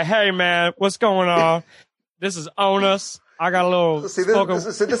then we go like, hey man, what's going on? This is Onus. I got a little. See,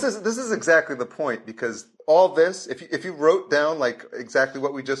 this is exactly the point, because all this, if you wrote down like exactly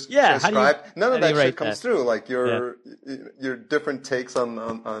what we just described, none of that shit comes through. Like your different takes on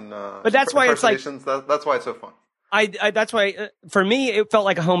but that's why it's like that's why it's so fun. That's why, for me, it felt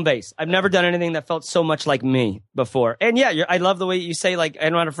like a home base. I've never done anything that felt so much like me before. And yeah, I love the way you say, like,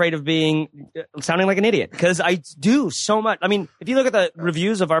 I'm not afraid of sounding like an idiot, because I do so much. I mean, if you look at the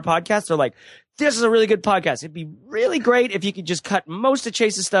reviews of our podcast, they're like, this is a really good podcast. It'd be really great if you could just cut most of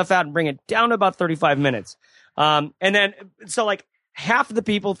Chase's stuff out and bring it down to about 35 minutes. And then, so like, half of the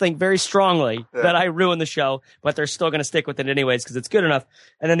people think very strongly that I ruined the show, but they're still going to stick with it anyways because it's good enough.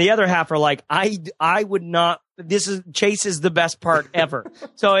 And then the other half are like, I would not. Chase is the best part ever.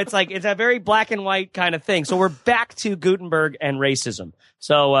 So it's like it's a very black and white kind of thing. So we're back to Gutenberg and racism.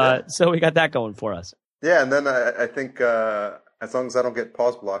 So so we got that going for us. Yeah, and then I think as long as I don't get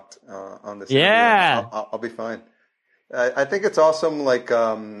pause blocked on this, I'll be fine. I think it's awesome. Like,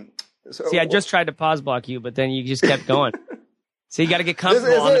 see, I just tried to pause block you, but then you just kept going. So you got to get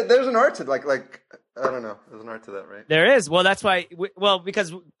comfortable. There's an art to like I don't know. There's an art to that, right? There is. Well, that's why.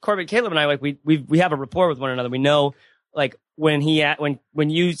 Because Corbett, Caleb, and I, like we have a rapport with one another. We know, like when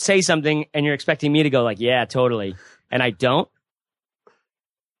you say something and you're expecting me to go like, yeah, totally, and I don't.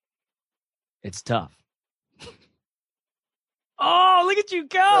 It's tough. Oh, look at you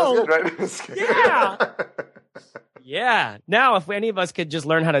go! That's good, right? Yeah. Yeah. Now, if any of us could just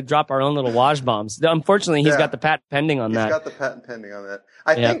learn how to drop our own little wash bombs. Unfortunately, he's got the patent pending on that. He's got the patent pending on that.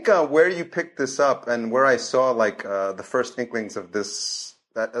 I think where you picked this up and where I saw like the first inklings of this,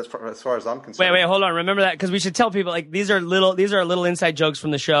 as far as I'm concerned. Wait, hold on. Remember that, because we should tell people like these are little little inside jokes from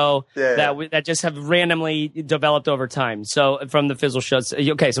the show that just have randomly developed over time. So from the Fizzle shows.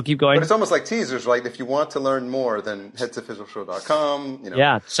 Okay, so keep going. But it's almost like teasers, right? If you want to learn more, then head to fizzleshow.com.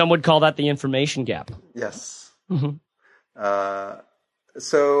 Yeah, some would call that the information gap. Yes. Mm-hmm.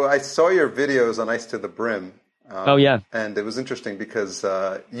 So I saw your videos on Ice to the Brim. And it was interesting because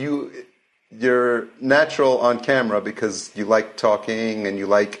you're natural on camera because you like talking and you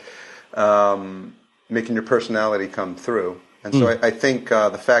like making your personality come through. And so I think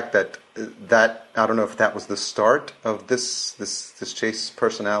the fact that I don't know if that was the start of this Chase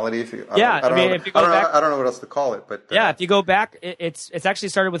personality. I don't know what else to call it, but if you go back, it's actually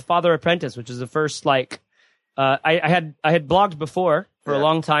started with Father Apprentice, which is the first like. I had blogged before for a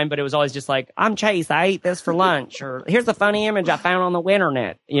long time, but it was always just like, I'm Chase, I ate this for lunch, or here's the funny image I found on the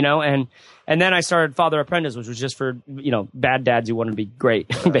internet, and then I started Father Apprentice, which was just for, bad dads who want to be great,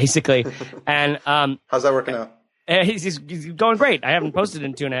 basically. And, how's that working out? He's going great. I haven't posted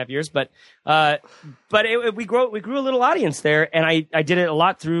in 2.5 years, but we grew a little audience there, and I did it a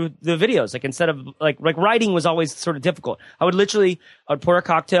lot through the videos. Like instead of like writing was always sort of difficult. I would pour a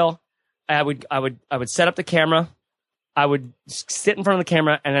cocktail. I would set up the camera. I would sit in front of the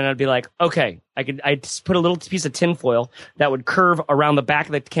camera, and then I'd be like, okay, I'd just put a little piece of tinfoil that would curve around the back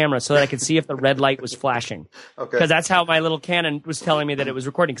of the camera so that I could see if the red light was flashing. Okay. Because that's how my little Canon was telling me that it was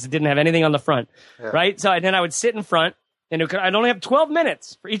recording, because it didn't have anything on the front, right? So then I would sit in front, and I'd only have 12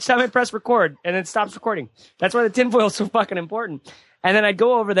 minutes for each time I press record, and it stops recording. That's why the tinfoil is so fucking important. And then I'd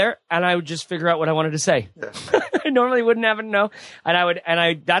go over there and I would just figure out what I wanted to say. Yeah. I normally wouldn't have it know.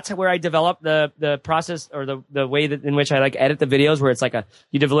 And that's where I developed the process, or the way in which I like edit the videos, where it's like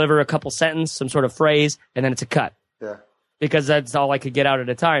you deliver a couple sentence, some sort of phrase, and then it's a cut. Yeah. Because that's all I could get out at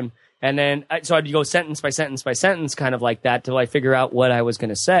a time. And then, so I'd go sentence by sentence by sentence, kind of like that, till I figure out what I was going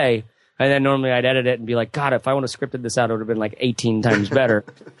to say. And then normally I'd edit it and be like, God, if I would have scripted this out, it would have been like 18 times better.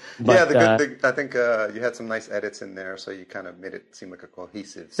 But, I think you had some nice edits in there, so you kind of made it seem like a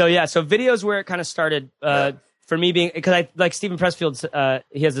cohesive. So videos where it kind of started for me being, because I like Stephen Pressfield's,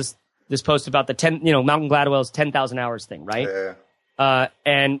 he has this post about the Malcolm Gladwell's 10,000 hours thing, right? Yeah.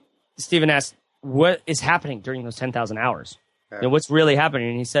 And Stephen asked, what is happening during those 10,000 hours? Yeah. What's really happening?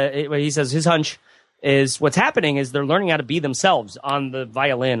 And he says his hunch is what's happening is they're learning how to be themselves on the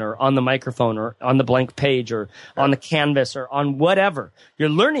violin or on the microphone or on the blank page or on the canvas or on whatever. You're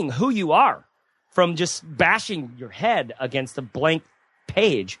learning who you are from just bashing your head against a blank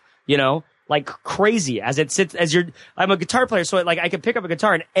page, like crazy as it sits, I'm a guitar player, so I can pick up a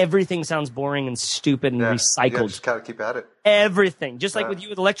guitar and everything sounds boring and stupid and recycled. You just gotta keep at it. Everything. Just like with you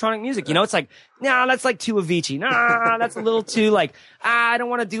with electronic music, it's like, nah, that's like too Avicii. Nah, that's a little too I don't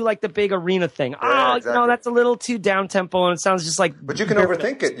want to do like the big arena thing. Exactly. No, that's a little too down tempo and it sounds just like. But you can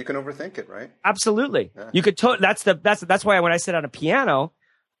overthink it. You can overthink it, right? Absolutely. Yeah. You could. That's why when I sit on a piano,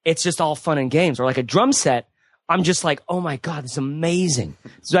 it's just all fun and games. Or like a drum set, I'm just like, oh my God, this is amazing.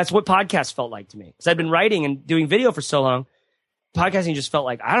 So that's what podcasts felt like to me. Because I've been writing and doing video for so long. Podcasting just felt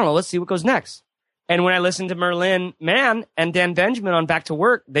like, I don't know, let's see what goes next. And when I listen to Merlin Mann and Dan Benjamin on Back to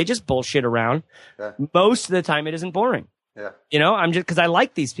Work, they just bullshit around. Yeah. Most of the time, it isn't boring. Yeah. You know, I'm just because I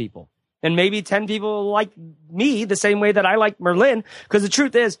like these people. And maybe 10 people like me the same way that I like Merlin. Because the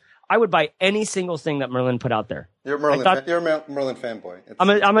truth is, I would buy any single thing that Merlin put out there. You're a Merlin fanboy.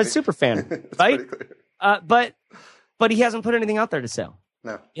 I'm a super fan, right? But he hasn't put anything out there to sell.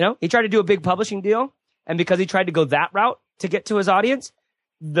 No. You know, he tried to do a big publishing deal, and because he tried to go that route to get to his audience,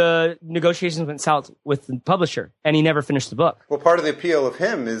 the negotiations went south with the publisher, and he never finished the book. Well, part of the appeal of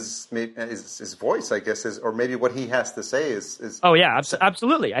him is his voice, I guess, or maybe what he has to say is. Oh yeah,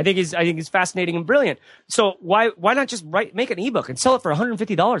 absolutely. I think he's fascinating and brilliant. So why not just make an ebook and sell it for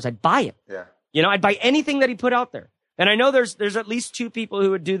 $150? I'd buy it. Yeah. You know, I'd buy anything that he put out there. And I know there's at least 2 people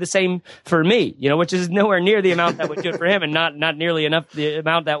who would do the same for me. You know, which is nowhere near the amount that would do it for him, and not nearly enough the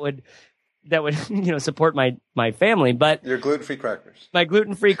amount that would support my family. But your gluten-free crackers. My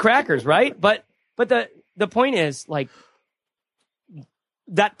gluten-free crackers, right? But the point is, like,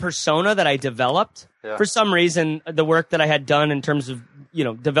 that persona that I developed, for some reason, the work that I had done in terms of, you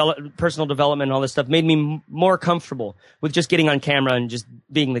know, personal development and all this stuff made me more comfortable with just getting on camera and just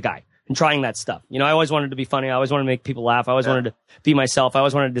being the guy and trying that stuff. You know, I always wanted to be funny. I always wanted to make people laugh. I always wanted to be myself. I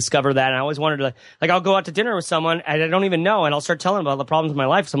always wanted to discover that. And I always wanted to, like, I'll go out to dinner with someone and I don't even know, and I'll start telling them about the problems of my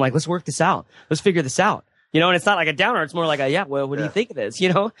life. So I'm like, let's work this out. Let's figure this out. You know, and it's not like a downer. It's more like well, what do you think of this?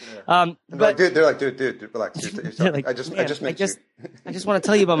 You know? Yeah. But they're like, dude, relax. Like, I just want to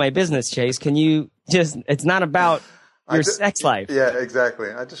tell you about my business, Chase. Can you it's not about your sex life. Yeah,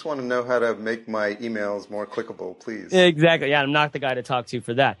 exactly. I just want to know how to make my emails more clickable, please. Exactly. Yeah, I'm not the guy to talk to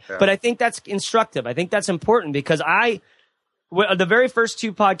for that. Yeah. But I think that's instructive. I think that's important because the very first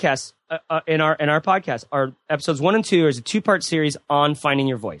 2 podcasts in our podcast are episodes 1 and 2 is a 2-part series on finding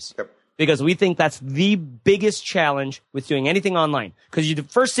your voice. Yep. Because we think that's the biggest challenge with doing anything online. Because the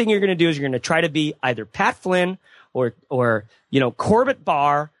first thing you're going to do is you're going to try to be either Pat Flynn or Corbett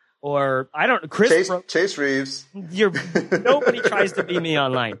Barr or I don't know Chase Reeves. Nobody tries to be me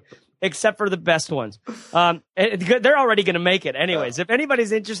online. Except for the best ones. They're already going to make it anyways. If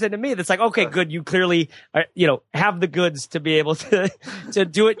anybody's interested in me, that's like, okay, good. You clearly, have the goods to be able to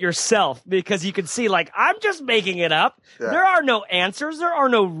do it yourself because you can see, like, I'm just making it up. Yeah. There are no answers. There are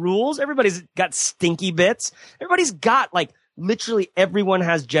no rules. Everybody's got stinky bits. Everybody's got, like, literally everyone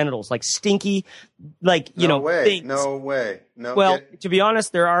has genitals, like stinky, like, things. No way. No. Well, to be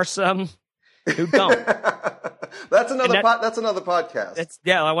honest, there are some who don't. That's another podcast.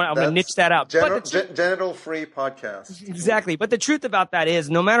 I'm going to niche that out. Genital-free podcast. Exactly. But the truth about that is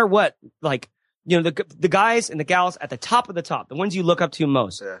no matter what, like, the guys and the gals at the top of the top, the ones you look up to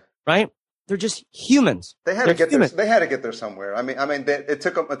most, right? They're just humans. They had to get there somewhere. I mean, it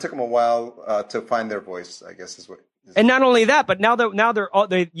took them a while to find their voice, I guess is what. And not only that, but now they're all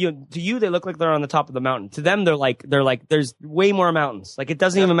to you they look like they're on the top of the mountain. To them, they're like there's way more mountains. Like it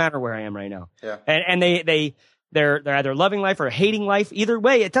doesn't even matter where I am right now. Yeah. And they're either loving life or hating life. Either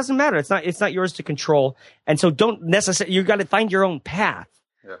way, it doesn't matter. It's not yours to control. And so don't necessarily. You got to find your own path.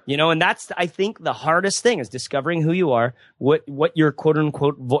 Yeah. And that's, I think, the hardest thing is discovering who you are, what your quote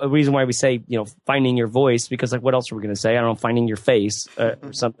unquote reason why we say, finding your voice, because like, what else are we going to say? I don't know, finding your face or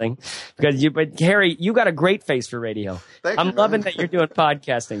something. But Harry, you got a great face for radio. I'm loving that you're doing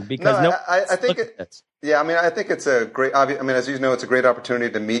podcasting because I think I think it's a great, as you know, it's a great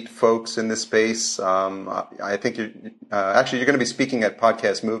opportunity to meet folks in this space. I think you're going to be speaking at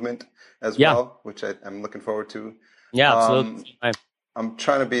Podcast Movement as well, which I'm looking forward to. Yeah, absolutely. I'm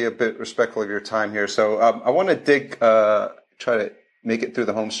trying to be a bit respectful of your time here. So I want to try to make it through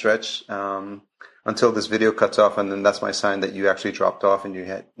the home stretch until this video cuts off, and then that's my sign that you actually dropped off and you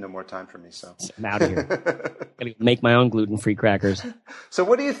had no more time for me. So I'm out of here. I'm going to make my own gluten-free crackers. So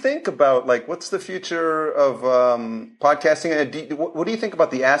what do you think about, like, what's the future of podcasting? And what do you think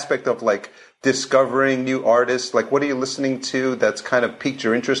about the aspect of, like, discovering new artists? Like, what are you listening to that's kind of piqued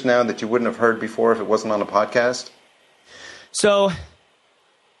your interest now that you wouldn't have heard before if it wasn't on a podcast? So...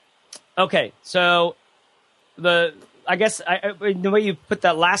 Okay, so the way you put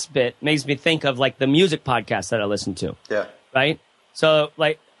that last bit makes me think of like the music podcast that I listen to. Yeah. Right? So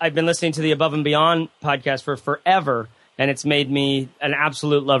like I've been listening to the Above and Beyond podcast for forever, and it's made me an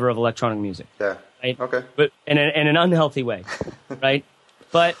absolute lover of electronic music. Yeah. Right? Okay. But in an unhealthy way, right?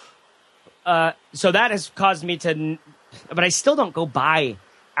 But so that has caused me to, but I still don't go buy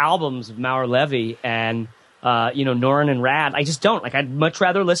albums of Maor Levi and Norin and Rad. I just don't. Like, I'd much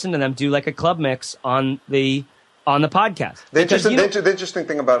rather listen to them do like a club mix on the podcast. The interesting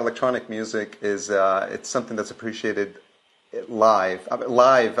thing about electronic music is it's something that's appreciated live. I mean,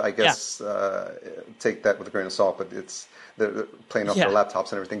 live, I guess, take that with a grain of salt, but they're playing off their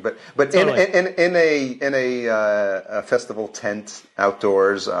laptops and everything. But Totally. in a festival tent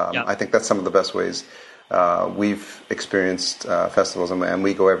outdoors, I think that's some of the best ways we've experienced festivals, and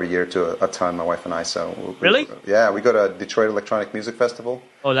we go every year to a ton, my wife and I. So Really? We go to Detroit Electronic Music Festival.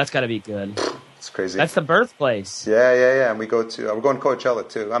 Oh, that's got to be good. It's crazy. That's the birthplace. Yeah. And we go to we're going to Coachella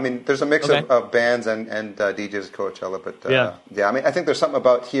too. I mean, there's a mix of bands and DJs at Coachella, but I mean, I think there's something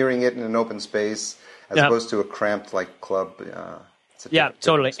about hearing it in an open space as opposed to a cramped like club.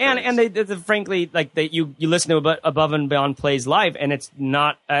 Totally. And they frankly, like you listen to Above and Beyond plays live, and it's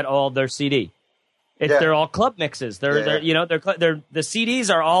not at all their CD. They're all club mixes. They're the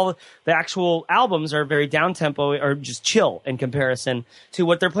CDs are all, the actual albums are very down tempo or just chill in comparison to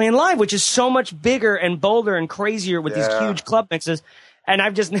what they're playing live, which is so much bigger and bolder and crazier with these huge club mixes. And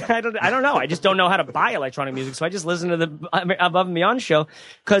I don't know. I just don't know how to buy electronic music, so I just listen to the Above and Beyond show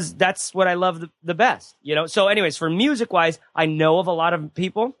because that's what I love the best, you know. So, anyways, for music wise, I know of a lot of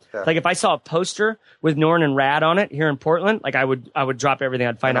people. Yeah. Like if I saw a poster with Norn and Rad on it here in Portland, like I would drop everything.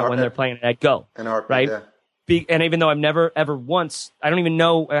 I'd find out when they're playing, and I'd go. Right? Yeah. And even though I've never ever once, I don't even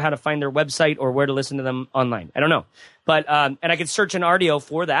know how to find their website or where to listen to them online. I don't know, but and I could search an RDO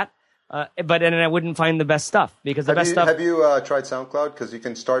for that. But then I wouldn't find the best stuff because the best stuff. Have you tried SoundCloud? Because you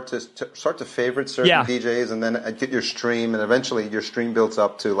can start to favorite certain DJs and then get your stream, and eventually your stream builds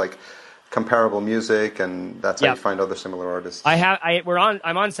up to like comparable music, and that's how you find other similar artists. I'm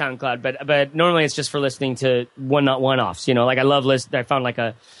on SoundCloud, but normally it's just for listening to one-offs. You know, like I found like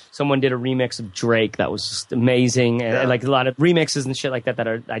someone did a remix of Drake that was just amazing, and like a lot of remixes and shit like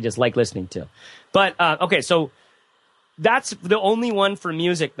that I just like listening to. But okay, so. That's the only one for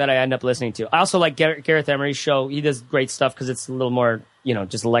music that I end up listening to. I also like Gareth Emery's show. He does great stuff because it's a little more,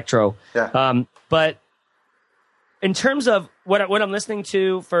 just electro. Yeah. But in terms of what I'm listening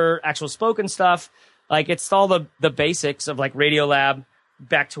to for actual spoken stuff, like it's all the basics of like Radiolab,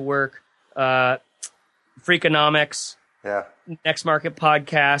 Back to Work, Freakonomics, Next Market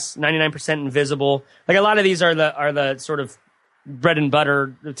Podcasts, 99% Invisible. Like a lot of these are the sort of bread and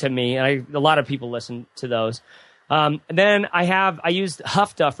butter to me, and a lot of people listen to those. Then I used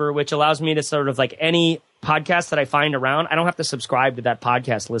Huff Duffer, which allows me to sort of like any podcast that I find around. I don't have to subscribe to that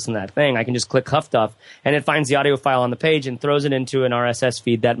podcast, listen to that thing. I can just click Huff Duff and it finds the audio file on the page and throws it into an RSS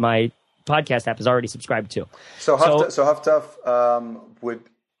feed that my podcast app is already subscribed to. So Huff Duff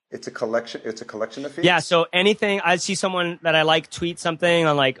it's a collection of feeds? Yeah, so anything, I see someone that I like tweet something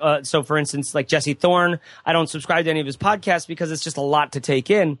on like, so for instance, like Jesse Thorne, I don't subscribe to any of his podcasts because it's just a lot to take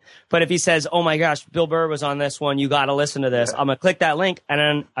in. But if he says, oh my gosh, Bill Burr was on this one, you got to listen to this. I'm going to click that link and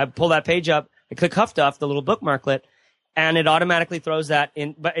then I pull that page up, I click Huff Duff, the little bookmarklet, and it automatically throws that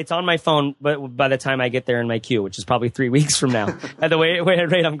in, but it's on my phone, but by the time I get there in my queue, which is probably 3 weeks from now, at the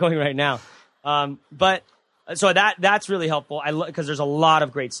rate I'm going right now. So that's really helpful. Because there's a lot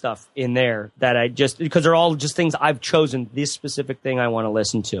of great stuff in there that because they're all just things I've chosen, this specific thing I want to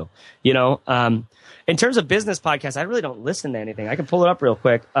listen to, in terms of business podcasts, I really don't listen to anything. I can pull it up real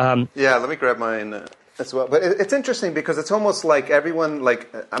quick. Let me grab mine as well. But it's interesting because it's almost like everyone,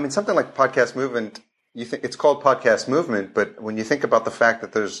 something like Podcast Movement, you think it's called Podcast Movement, but when you think about the fact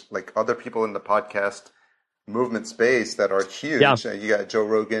that there's like other people in the podcast movement space that are huge, you got Joe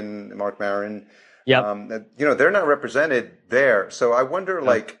Rogan, Mark Maron, they're not represented there. So I wonder,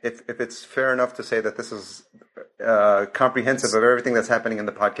 if it's fair enough to say that this is comprehensive of everything that's happening in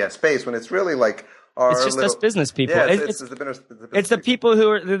the podcast space, when it's really like it's just us business people. Yeah, it's the people who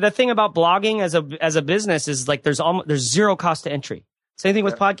are the thing about blogging as a business is like there's zero cost to entry. Same thing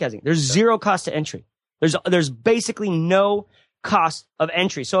with podcasting. There's zero cost to entry. There's basically no cost of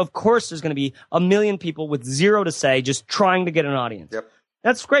entry. So of course there's going to be a million people with zero to say, just trying to get an audience. Yep.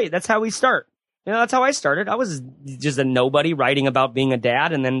 That's great. That's how we start. That's how I started. I was just a nobody writing about being a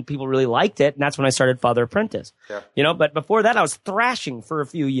dad, and then people really liked it, and that's when I started Father Apprentice. Yeah. But before that, I was thrashing for a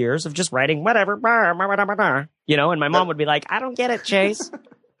few years of just writing whatever, and my mom would be like, I don't get it, Chase.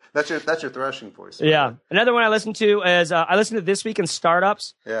 That's your thrashing voice. Yeah. Another one I listen to is I listen to This Week in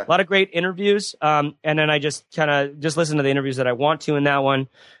Startups. Yeah. A lot of great interviews. And then I just kind of listen to the interviews that I want to in that one.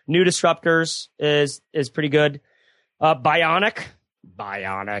 New Disruptors is pretty good. Bionic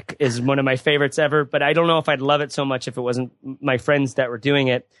is one of my favorites ever, but I don't know if I'd love it so much if it wasn't my friends that were doing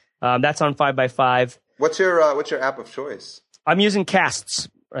it. That's on 5x5. What's your app of choice? I'm using Casts.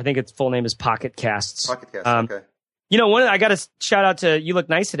 I think its full name is Pocket Casts. Pocket Casts. Okay. You know, I got to shout out to You Look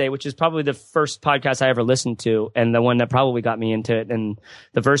Nice Today, which is probably the first podcast I ever listened to and the one that probably got me into it in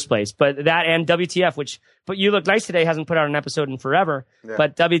the first place. But that and WTF, but You Look Nice Today hasn't put out an episode in forever. Yeah.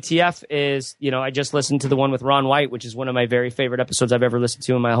 But WTF is, you know, I just listened to the one with Ron White, which is one of my very favorite episodes I've ever listened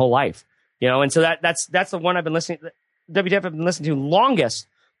to in my whole life. You know, and so that's the one I've been listening, WTF I've been listening to longest,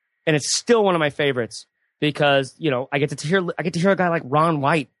 and it's still one of my favorites because, you know, I get to hear a guy like Ron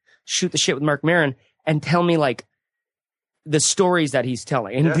White shoot the shit with Marc Maron and tell me like the stories that he's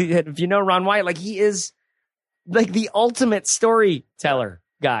telling. And if you know Ron White, like he is like the ultimate storyteller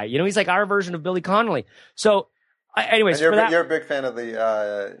guy. You know, he's like our version of Billy Connolly. So anyways, you're a big fan of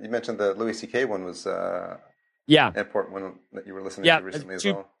the, you mentioned the Louis C.K. one was, an important one that you were listening to recently as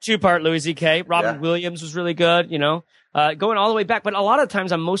well. Two-part Louis C.K. Robin Williams was really good, you know, going all the way back. But a lot of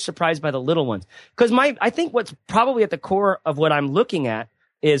times I'm most surprised by the little ones. Because I think what's probably at the core of what I'm looking at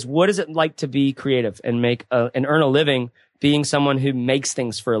is what is it like to be creative and and earn a living being someone who makes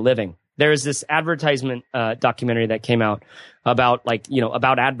things for a living. There is this advertisement documentary that came out about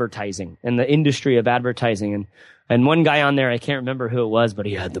about advertising and the industry of advertising. And one guy on there, I can't remember who it was, but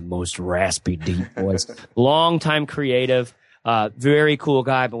he had the most raspy, deep voice. Long-time creative, very cool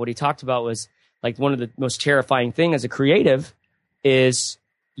guy. But what he talked about was like one of the most terrifying thing as a creative is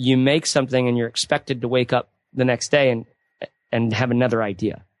you make something and you're expected to wake up the next day and have another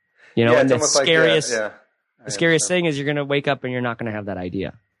idea. You know, and the scariest the scariest thing is you're going to wake up and you're not going to have that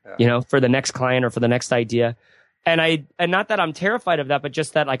idea. Yeah. You know, for the next client or for the next idea. And not that I'm terrified of that, but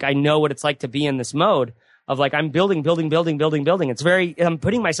just that like I know what it's like to be in this mode of like I'm building. It's I'm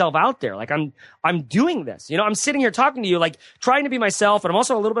putting myself out there. Like I'm doing this. You know, I'm sitting here talking to you, like trying to be myself, and I'm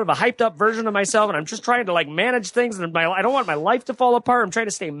also a little bit of a hyped up version of myself, and I'm just trying to like manage things, and I don't want my life to fall apart. I'm trying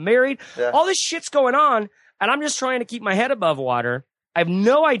to stay married. Yeah. All this shit's going on, and I'm just trying to keep my head above water. I have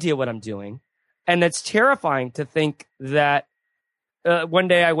no idea what I'm doing, and it's terrifying to think that one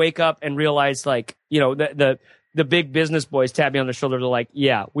day I wake up and realize, like, you know, the big business boys tap me on the shoulder. They're like,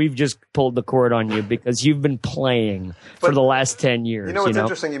 yeah, we've just pulled the cord on you because you've been playing for the last 10 years. You know, it's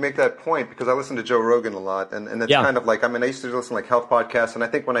interesting you make that point because I listen to Joe Rogan a lot. And it's kind of like, I mean, I used to listen to like health podcasts. And I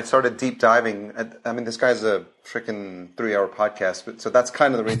think when I started deep diving, I mean, this guy's a freaking 3-hour podcast. But so that's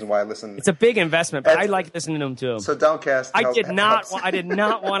kind of the reason why I listen. It's a big investment, but I like listening to him too. So Downcast. I did not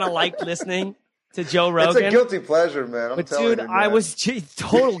want to like listening to Joe Rogan. It's a guilty pleasure, man. But dude, man. I was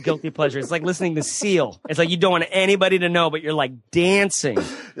total guilty pleasure. It's like listening to Seal. It's like you don't want anybody to know, but you're like dancing.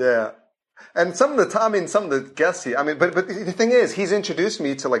 Yeah. And some of the guests here, I mean, but the thing is, he's introduced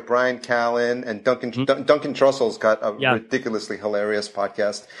me to like Brian Callen and Duncan Trussell's got a ridiculously hilarious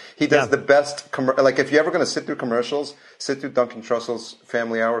podcast. He does the best, like if you're ever going to sit through commercials, sit through Duncan Trussell's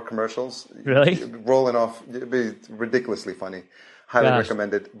Family Hour commercials. Really? Rolling off, it'd be ridiculously funny. Highly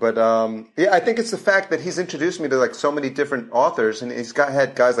recommended. But I think it's the fact that he's introduced me to like so many different authors, and he's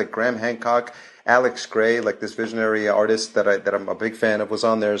had guys like Graham Hancock, Alex Gray, like this visionary artist that I'm a big fan of, was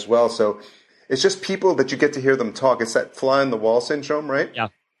on there as well. So it's just people that you get to hear them talk. It's that fly on the wall syndrome, right? Yeah.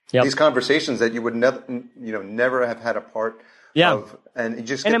 Yep. These conversations that you would never have had a part of, and you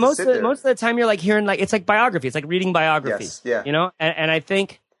just get most to sit there. Most of the time you're like hearing like it's like biography. It's like reading biography. Yes. Yeah. You know, and I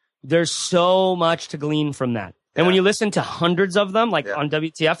think there's so much to glean from that. And when you listen to hundreds of them, like on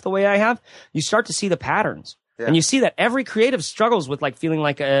WTF the way I have, you start to see the patterns. Yeah. And you see that every creative struggles with like feeling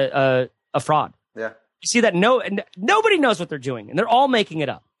like a fraud. Yeah. You see that nobody knows what they're doing, and they're all making it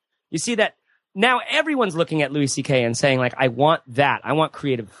up. You see that now everyone's looking at Louis C.K. and saying like, I want that. I want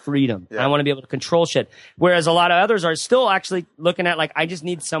creative freedom. Yeah. I want to be able to control shit. Whereas a lot of others are still actually looking at like, I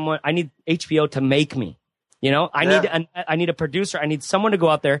need HBO to make me. You know, I need a producer. I need someone to go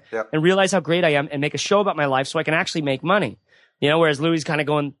out there and realize how great I am and make a show about my life so I can actually make money. You know, whereas Louis is kind of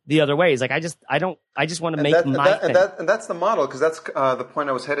going the other way. He's like, I just want to make my thing. And that's the model, because that's the point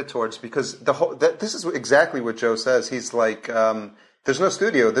I was headed towards, because this is exactly what Joe says. He's like, there's no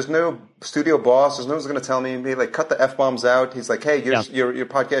studio boss. There's no one's going to tell me, like, cut the F-bombs out. He's like, hey, your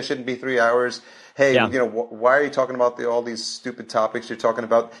podcast shouldn't be 3 hours. Hey, you know, why are you talking about all these stupid topics you're talking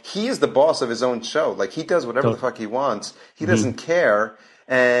about? He's the boss of his own show. Like, he does whatever the fuck he wants. He doesn't care.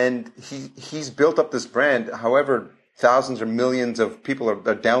 And he's built up this brand. However, thousands or millions of people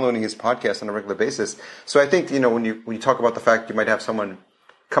are downloading his podcast on a regular basis. So I think, you know, when you talk about the fact you might have someone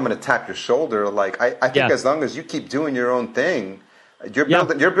come and tap your shoulder, like, I think as long as you keep doing your own thing,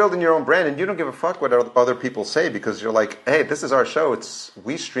 you're building your own brand, and you don't give a fuck what other people say, because you're like, hey, this is our show.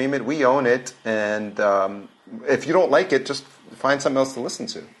 We stream it, we own it, and if you don't like it, just find something else to listen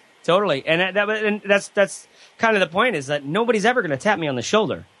to. Totally, and that's kind of the point, is that nobody's ever going to tap me on the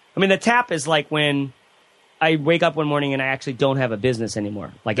shoulder. I mean, the tap is like when I wake up one morning and I actually don't have a business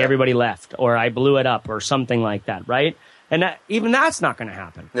anymore. Like everybody left, or I blew it up, or something like that, right? And even that's not going to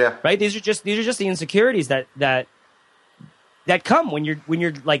happen. Yeah. Right. These are just the insecurities that come when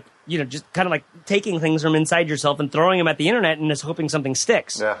you're like, just kind of like taking things from inside yourself and throwing them at the internet and just hoping something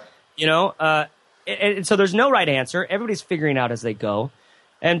sticks. Yeah. And so there's no right answer. Everybody's figuring out as they go.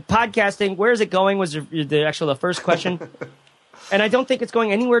 And podcasting, where is it going? Was the first question. And I don't think it's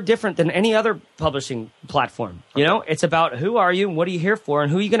going anywhere different than any other publishing platform. It's about who are you and what are you here for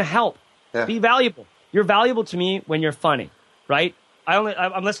and who are you going to help. Yeah. Be valuable. You're valuable to me when you're funny, right?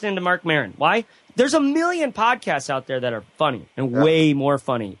 I'm listening to Mark Maron. Why? There's a million podcasts out there that are funny and way more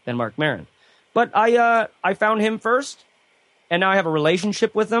funny than Mark Maron. But I found him first, and now I have a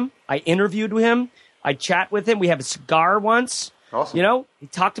relationship with him. I interviewed with him. I chat with him. We have a cigar once. Awesome. He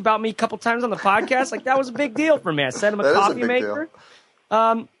talked about me a couple times on the podcast. Like, that was a big deal for me. I sent him a coffee maker.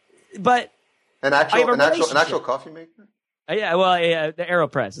 But an actual coffee maker? The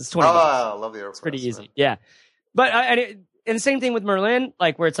AeroPress. It's $20. Oh, I love the AeroPress. It's pretty easy. Yeah. But and the same thing with Merlin,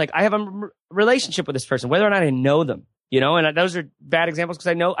 like where it's like I have a relationship with this person, whether or not I know them, and those are bad examples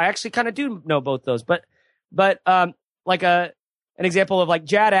because I actually kind of do know both those. But like an example of like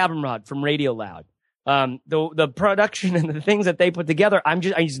Jad Abumrad from Radio Loud. The production and the things that they put together, I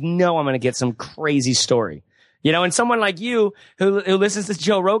just know I'm going to get some crazy story, and someone like you who listens to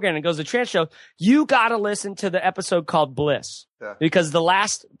Joe Rogan and goes to trance show, you got to listen to the episode called Bliss because the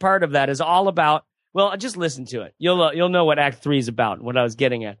last part of that is all about, well, just listen to it. You'll know what Act 3 is about, what I was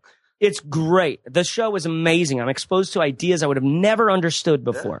getting at. It's great. The show is amazing. I'm exposed to ideas I would have never understood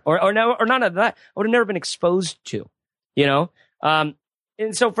before, or none of that I would have never been exposed to,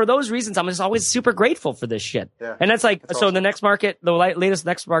 And so for those reasons, I'm just always super grateful for this shit. Yeah. And that's like, That's so awesome. the Next Market, the latest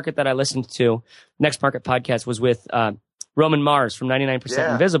Next Market that I listened to, Next Market podcast was with Roman Mars from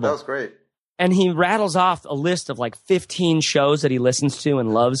 99% Invisible. That was great. And he rattles off a list of like 15 shows that he listens to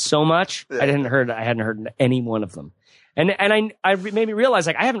and loves so much. Yeah. I hadn't heard any one of them. And I made me realize,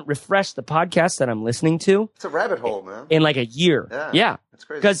 like, I haven't refreshed the podcast that I'm listening to It's a rabbit hole, man. in like a year. Yeah. It's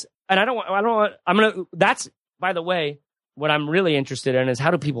crazy. That's, by the way, what I'm really interested in is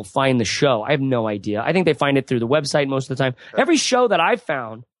how do people find the show? I have no idea. I think they find it through the website most of the time. Yeah. Every show that I've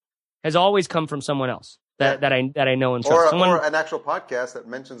found has always come from someone else that I know and trust. Or an actual podcast that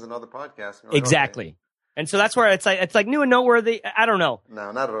mentions another podcast. Like, exactly. okay. And so that's where it's like new and noteworthy. I don't know.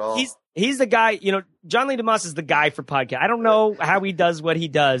 No, not at all. He's the guy, John Lee DeMoss is the guy for podcast. I don't know how he does what he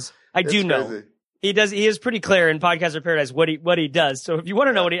does. I do know. Crazy. He is pretty clear in Podcaster Paradise what he does. So if you want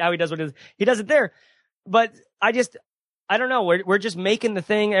to know how he does he does it there. But I don't know. We're just making the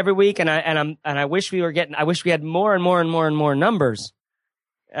thing every week, and I wish we had more and more and more and more numbers.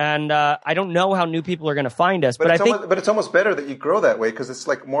 And I don't know how new people are going to find us, but I think it's almost better that you grow that way because it's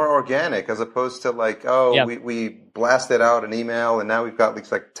like more organic as opposed to like we blasted out an email and now we've got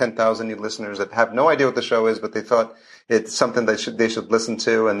like 10,000 new listeners that have no idea what the show is, but they thought it's something they should listen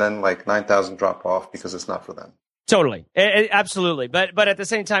to, and then like 9,000 drop off because it's not for them. Totally, absolutely. But at the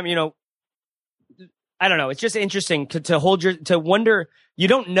same time, I don't know. It's just interesting to wonder. You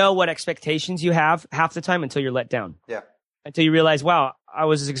don't know what expectations you have half the time until you're let down. Yeah. Until you realize, wow, I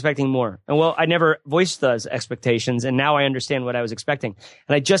was expecting more. And well, I never voiced those expectations, and now I understand what I was expecting.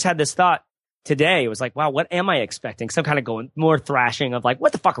 And I just had this thought today. It was like, wow, what am I expecting? So I'm kind of going more thrashing of like,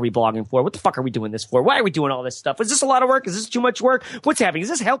 what the fuck are we blogging for? What the fuck are we doing this for? Why are we doing all this stuff? Is this a lot of work? Is this too much work? What's happening? Is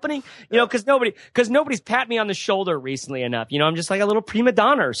this helping? Because nobody's pat me on the shoulder recently enough. I'm just like a little prima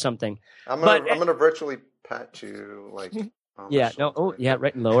donna or something. I'm gonna virtually pat you like.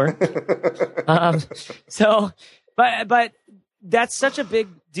 Right lower. But that's such a big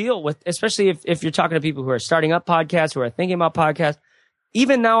deal especially if you're talking to people who are starting up podcasts, who are thinking about podcasts.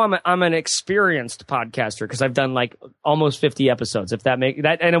 Even now, I'm an experienced podcaster because I've done like almost 50 episodes. If that make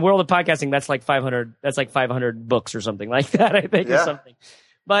that in a world of podcasting, that's like 500. That's like 500 books or something like that. I think or something.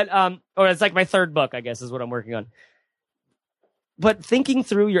 But or it's like my third book, I guess, is what I'm working on. But thinking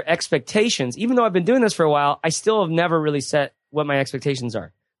through your expectations, even though I've been doing this for a while, I still have never really set what my expectations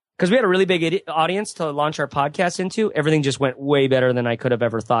are. Because we had a really big audience to launch our podcast into. Everything just went way better than I could have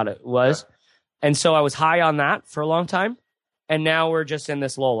ever thought it was. Yeah. And so I was high on that for a long time. And now we're just in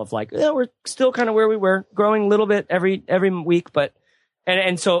this lull of like, we're still kind of where we were, growing a little bit every week. But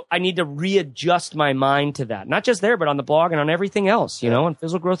and so I need to readjust my mind to that. Not just there, but on the blog and on everything else, on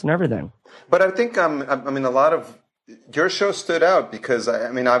physical growth and everything. But I think, a lot of your show stood out because,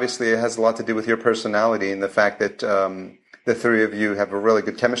 obviously it has a lot to do with your personality and the fact that the three of you have a really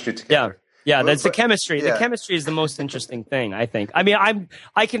good chemistry together. Yeah, that's the chemistry. Yeah. The chemistry is the most interesting thing, I think.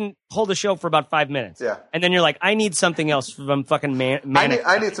 I can hold a show for about 5 minutes. Yeah. And then you're like, I need something else from fucking manic.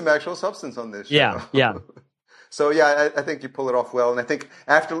 I need some actual substance on this show. Yeah. So yeah, I think you pull it off well. And I think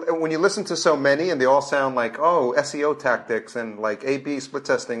when you listen to so many and they all sound like, oh, SEO tactics and like A/B split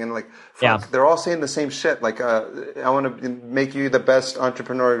testing and like, fuck, they're all saying the same shit. Like, I want to make you the best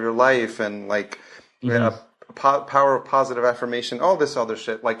entrepreneur of your life and like, power of positive affirmation, all this other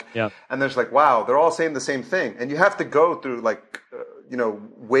shit. Like, and there's like, wow, they're all saying the same thing. And you have to go through like,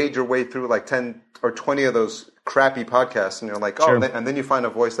 wade your way through like 10 or 20 of those crappy podcasts, and you're like, oh, and then you find a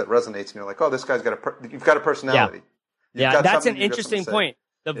voice that resonates, and you're like, oh, this guy's you've got a personality. Yeah, that's an interesting point.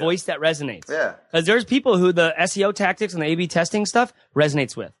 The voice that resonates. Yeah. Because there's people who the SEO tactics and the A/B testing stuff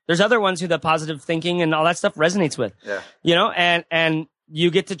resonates with. There's other ones who the positive thinking and all that stuff resonates with. Yeah. And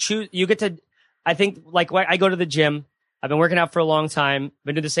you get to choose, I think, like, I go to the gym. I've been working out for a long time,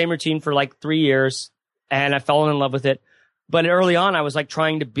 been doing the same routine for like 3 years, and I've fallen in love with it. But early on, I was like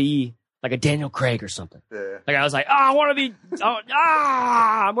trying to be like a Daniel Craig or something. Yeah. Like I was like, I want to be,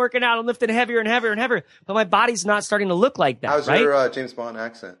 I'm working out, I'm lifting heavier and heavier and heavier. But my body's not starting to look like that. How's your James Bond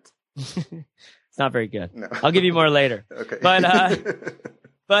accent? It's not very good. No. I'll give you more later. Okay.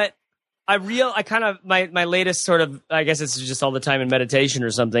 But my latest sort of, I guess it's just all the time in meditation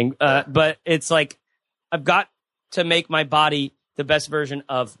or something. But it's like, I've got to make my body the best version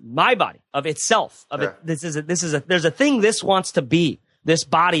of my body, of itself. There's a thing this wants to be, this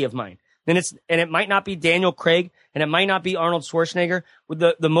body of mine. And it might not be Daniel Craig, and it might not be Arnold Schwarzenegger.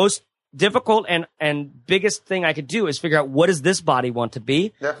 The most difficult and biggest thing I could do is figure out what does this body want to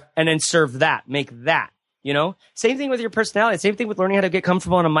be, and then serve that, make that. Same thing with your personality. Same thing with learning how to get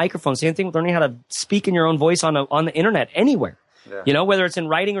comfortable on a microphone. Same thing with learning how to speak in your own voice on the internet, anywhere. Yeah. Whether it's in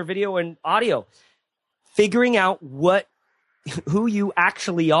writing or video and audio. Figuring out who you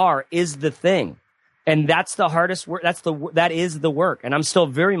actually are is the thing. And that's the hardest work. That is the work. And I'm still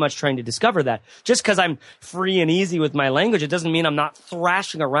very much trying to discover that. Just because I'm free and easy with my language, it doesn't mean I'm not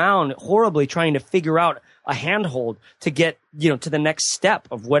thrashing around horribly trying to figure out a handhold to get, to the next step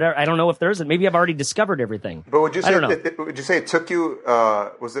of whatever. I don't know if there is. Maybe I've already discovered everything. But would you say it took you,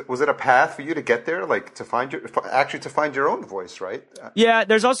 was it a path for you to get there? Like to find your own voice, right? Yeah.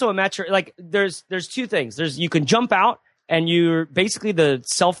 There's also a match. Like there's two things. You can jump out and you're basically the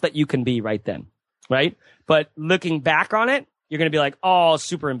self that you can be right then. Right? But looking back on it, you're going to be like, oh,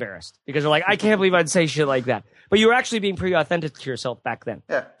 super embarrassed. Because you're like, I can't believe I'd say shit like that. But you were actually being pretty authentic to yourself back then.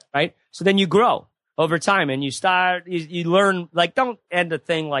 Yeah. Right? So then you grow over time and you learn, like, don't end a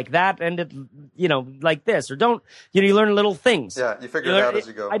thing like that. End it, like this. Or don't, you learn little things. Yeah, you figure it out as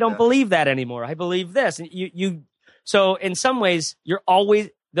you go. I don't believe that anymore. I believe this. And so in some ways, you're always,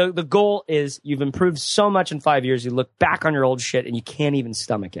 the goal is you've improved so much in 5 years. You look back on your old shit and you can't even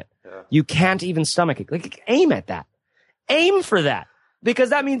stomach it. You can't even stomach it. Like, aim at that. Aim for that.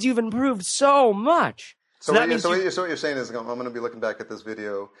 Because that means you've improved so much. So what you're saying is I'm going to be looking back at this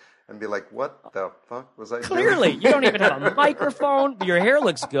video and be like, what the fuck was I doing? Clearly. You don't even have a microphone. Your hair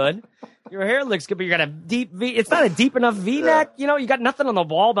looks good. But you got a deep V. It's not a deep enough V-neck. You got nothing on the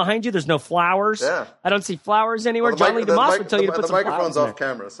wall behind you. There's no flowers. Yeah. I don't see flowers anywhere. John Lee DeMoss would tell you to put some flowers. The microphone's off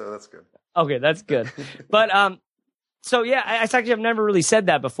camera, so that's good. Okay, that's good. But, so yeah, I've never really said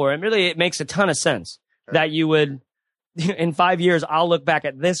that before. And really, it makes a ton of sense that you would, in 5 years, I'll look back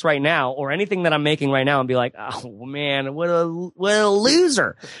at this right now or anything that I'm making right now and be like, oh man, what a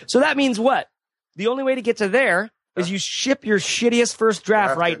loser. So that means what? The only way to get to there is you ship your shittiest first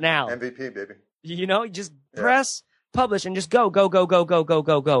draft right now. MVP, baby. You just press publish and just go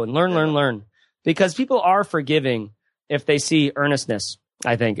and learn. Because people are forgiving if they see earnestness,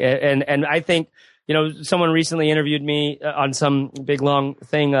 I think. And I think, someone recently interviewed me on some big long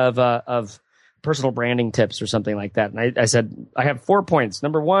thing of personal branding tips or something like that. And I said, I have 4 points.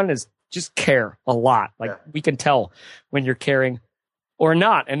 Number one is just care a lot. Like we can tell when you're caring or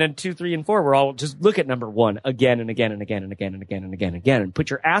not. And then 2, 3, and 4, we're all just look at number one again and again and again and again and again and again and again and put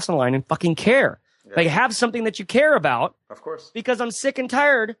your ass in line and fucking care. Yeah. Like have something that you care about. Of course. Because I'm sick and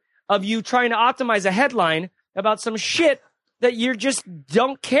tired of you trying to optimize a headline about some shit that you just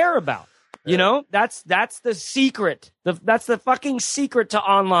don't care about. That's the secret. That's the fucking secret to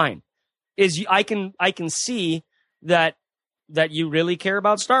online is I can see that you really care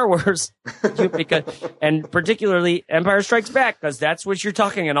about Star Wars and particularly Empire Strikes Back because that's what you're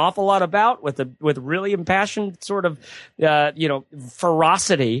talking an awful lot about with really impassioned sort of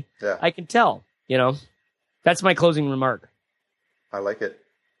ferocity. Yeah. I can tell. That's my closing remark. I like it.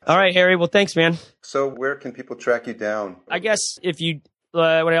 All right, Harry. Well, thanks, man. So where can people track you down? I guess if you.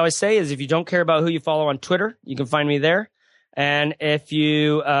 What I always say is if you don't care about who you follow on Twitter, you can find me there. And if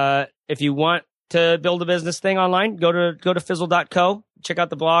you want to build a business thing online, go to fizzle.co, check out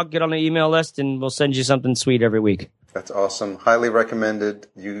the blog, get on the email list, and we'll send you something sweet every week. That's awesome. Highly recommended.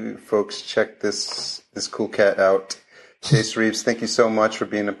 You folks check this cool cat out. Chase Reeves, thank you so much for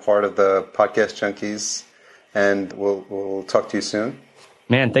being a part of the Podcast Junkies, and we'll talk to you soon.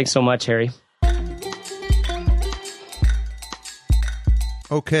 Man, thanks so much, Harry.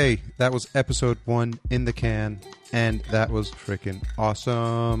 Okay, that was episode 1 in the can, and that was freaking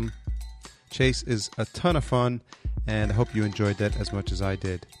awesome. Chase is a ton of fun, and I hope you enjoyed that as much as I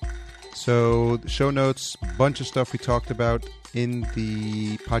did. So, the show notes, bunch of stuff we talked about in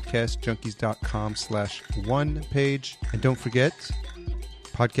the podcastjunkies.com/1 page. And don't forget,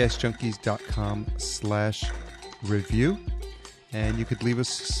 podcastjunkies.com/review. And you could leave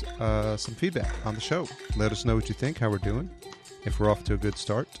us some feedback on the show. Let us know what you think, how we're doing, if we're off to a good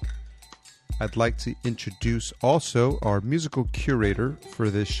start. I'd like to introduce also our musical curator for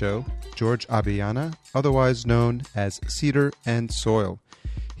this show, George Abiyana, otherwise known as Cedar and Soil.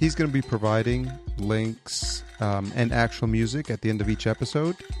 He's going to be providing links and actual music at the end of each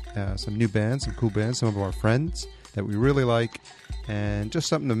episode. Some new bands, some cool bands, some of our friends that we really like, and just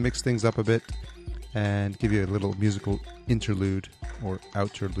something to mix things up a bit and give you a little musical interlude or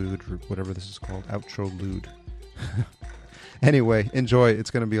outerlude or whatever this is called, outrolude. Anyway, enjoy. It's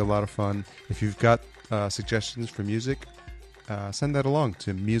going to be a lot of fun. If you've got suggestions for music, send that along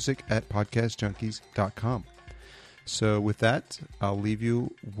to music@podcastjunkies.com. So with that, I'll leave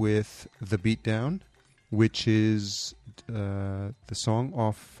you with The Beatdown, which is the song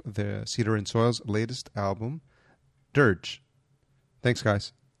off the Cedar and Soil's latest album, Dirge. Thanks,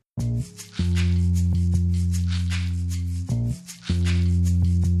 guys.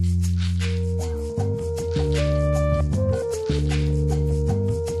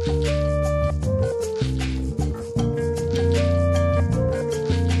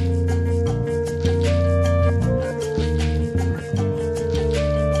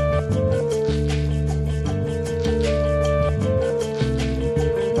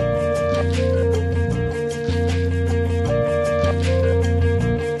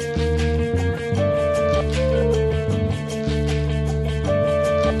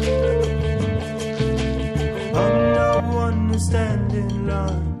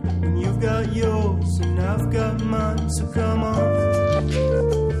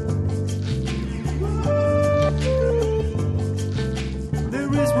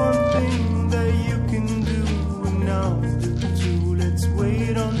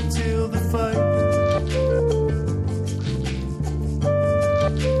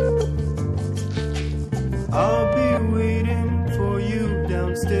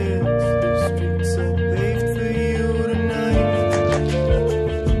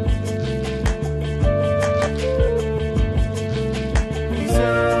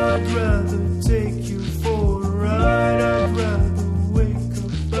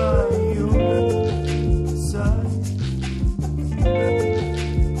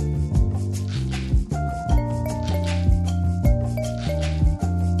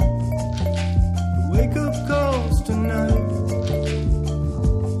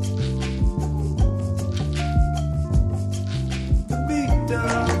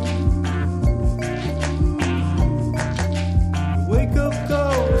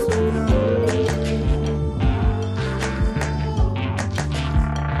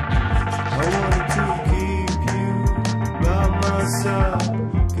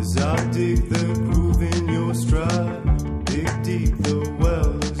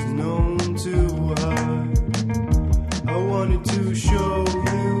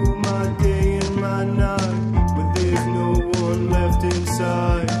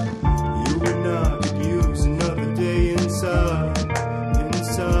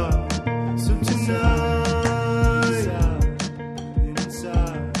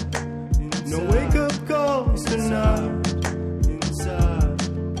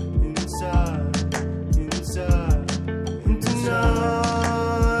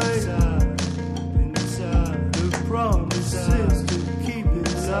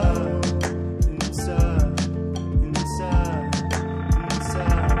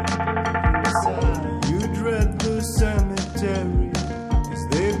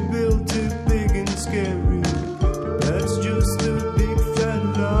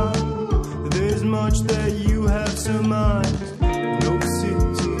 Much that you have surmised.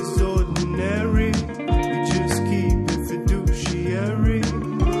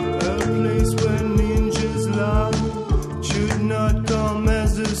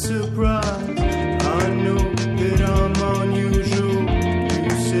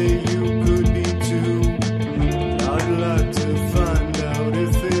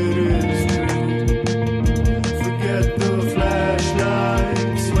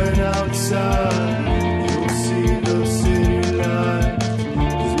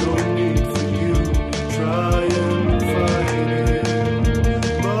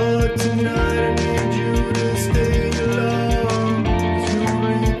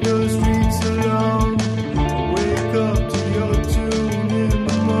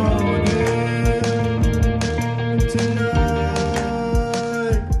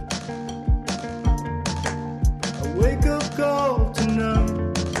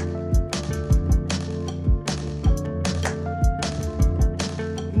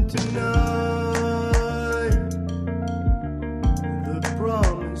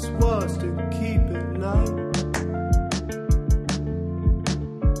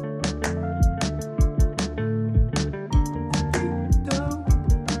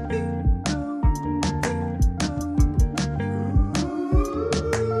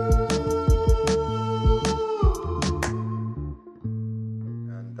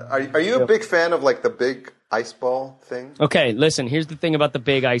 Are you a big fan of like the big ice ball thing? Okay, listen, here's the thing about the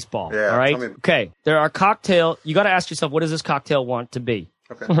big ice ball. Yeah, all right? tell me. Okay, there are cocktail. You got to ask yourself, what does this cocktail want to be?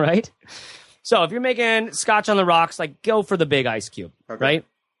 Okay. All right? So if you're making scotch on the rocks, like go for the big ice cube, Okay. right?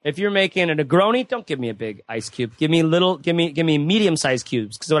 If you're making a Negroni, don't give me a big ice cube. Give me medium-sized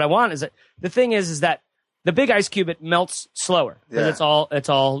cubes. Because what I want is that the thing is that the big ice cube, it melts slower because Yeah. it's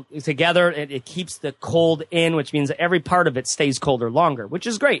all together. It keeps the cold in, which means that every part of it stays colder longer, which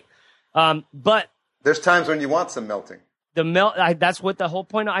is great. But There's times when you want some melting. that's what the whole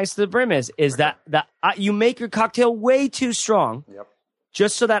point of ice to the brim is that you make your cocktail way too strong. Yep.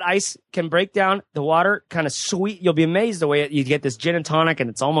 Just so that ice can break down the water, kind of sweet. You'll be amazed the way you get this gin and tonic, and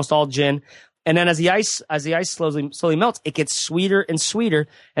it's almost all gin. And then as the ice slowly melts, it gets sweeter and sweeter.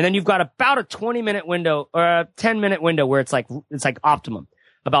 And then you've got about a 20-minute window or a 10-minute window where it's like optimum.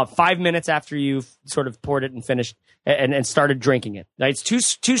 About 5 minutes after you've sort of poured it and finished and started drinking it. Now, it's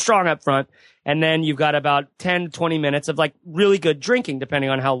too strong up front. And then you've got about 10 to 20 minutes of like really good drinking, depending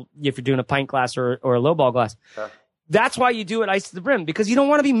on if you're doing a pint glass or a lowball glass. That's why you do it ice to the brim, because you don't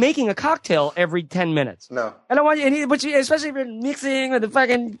want to be making a cocktail every 10 minutes. No. I don't want you, especially if you're mixing with the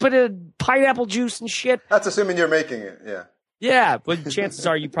fucking put a pineapple juice and shit. That's assuming you're making it. Yeah. Yeah, but chances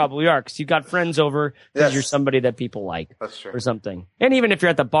are you probably are, because you got friends over because Yes. you're somebody that people like. That's true. Or something. And even if you're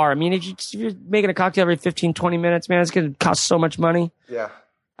at the bar, I mean, if you're making a cocktail every 15, 20 minutes, man, it's going to cost so much money. Yeah.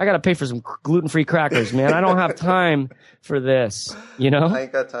 I got to pay for some gluten-free crackers, man. I don't have time for this, you know? I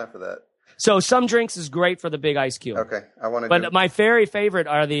ain't got time for that. So some drinks is great for the big ice cube. Okay. I want to But my very favorite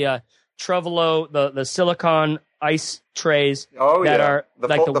are the Trovolo, the silicone ice trays that are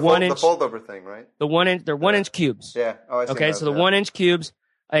like the 1 inch. The fold-over thing, right? They're 1 inch cubes. Yeah. Oh, I see Okay, those, so the yeah. 1 inch cubes,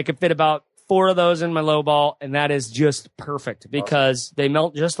 I could fit about 4 of those in my low ball, and that is just perfect because they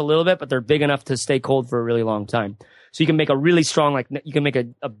melt just a little bit, but they're big enough to stay cold for a really long time. So you can make a really strong, you can make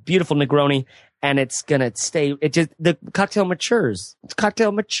a beautiful Negroni, and it's gonna stay. The cocktail matures. The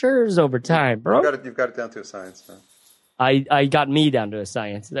cocktail matures over time, bro. You've got it down to a science, man. I got me down to a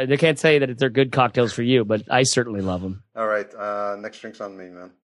science. They can't say that they're good cocktails for you, but I certainly love them. All right. Next drink's on me, man.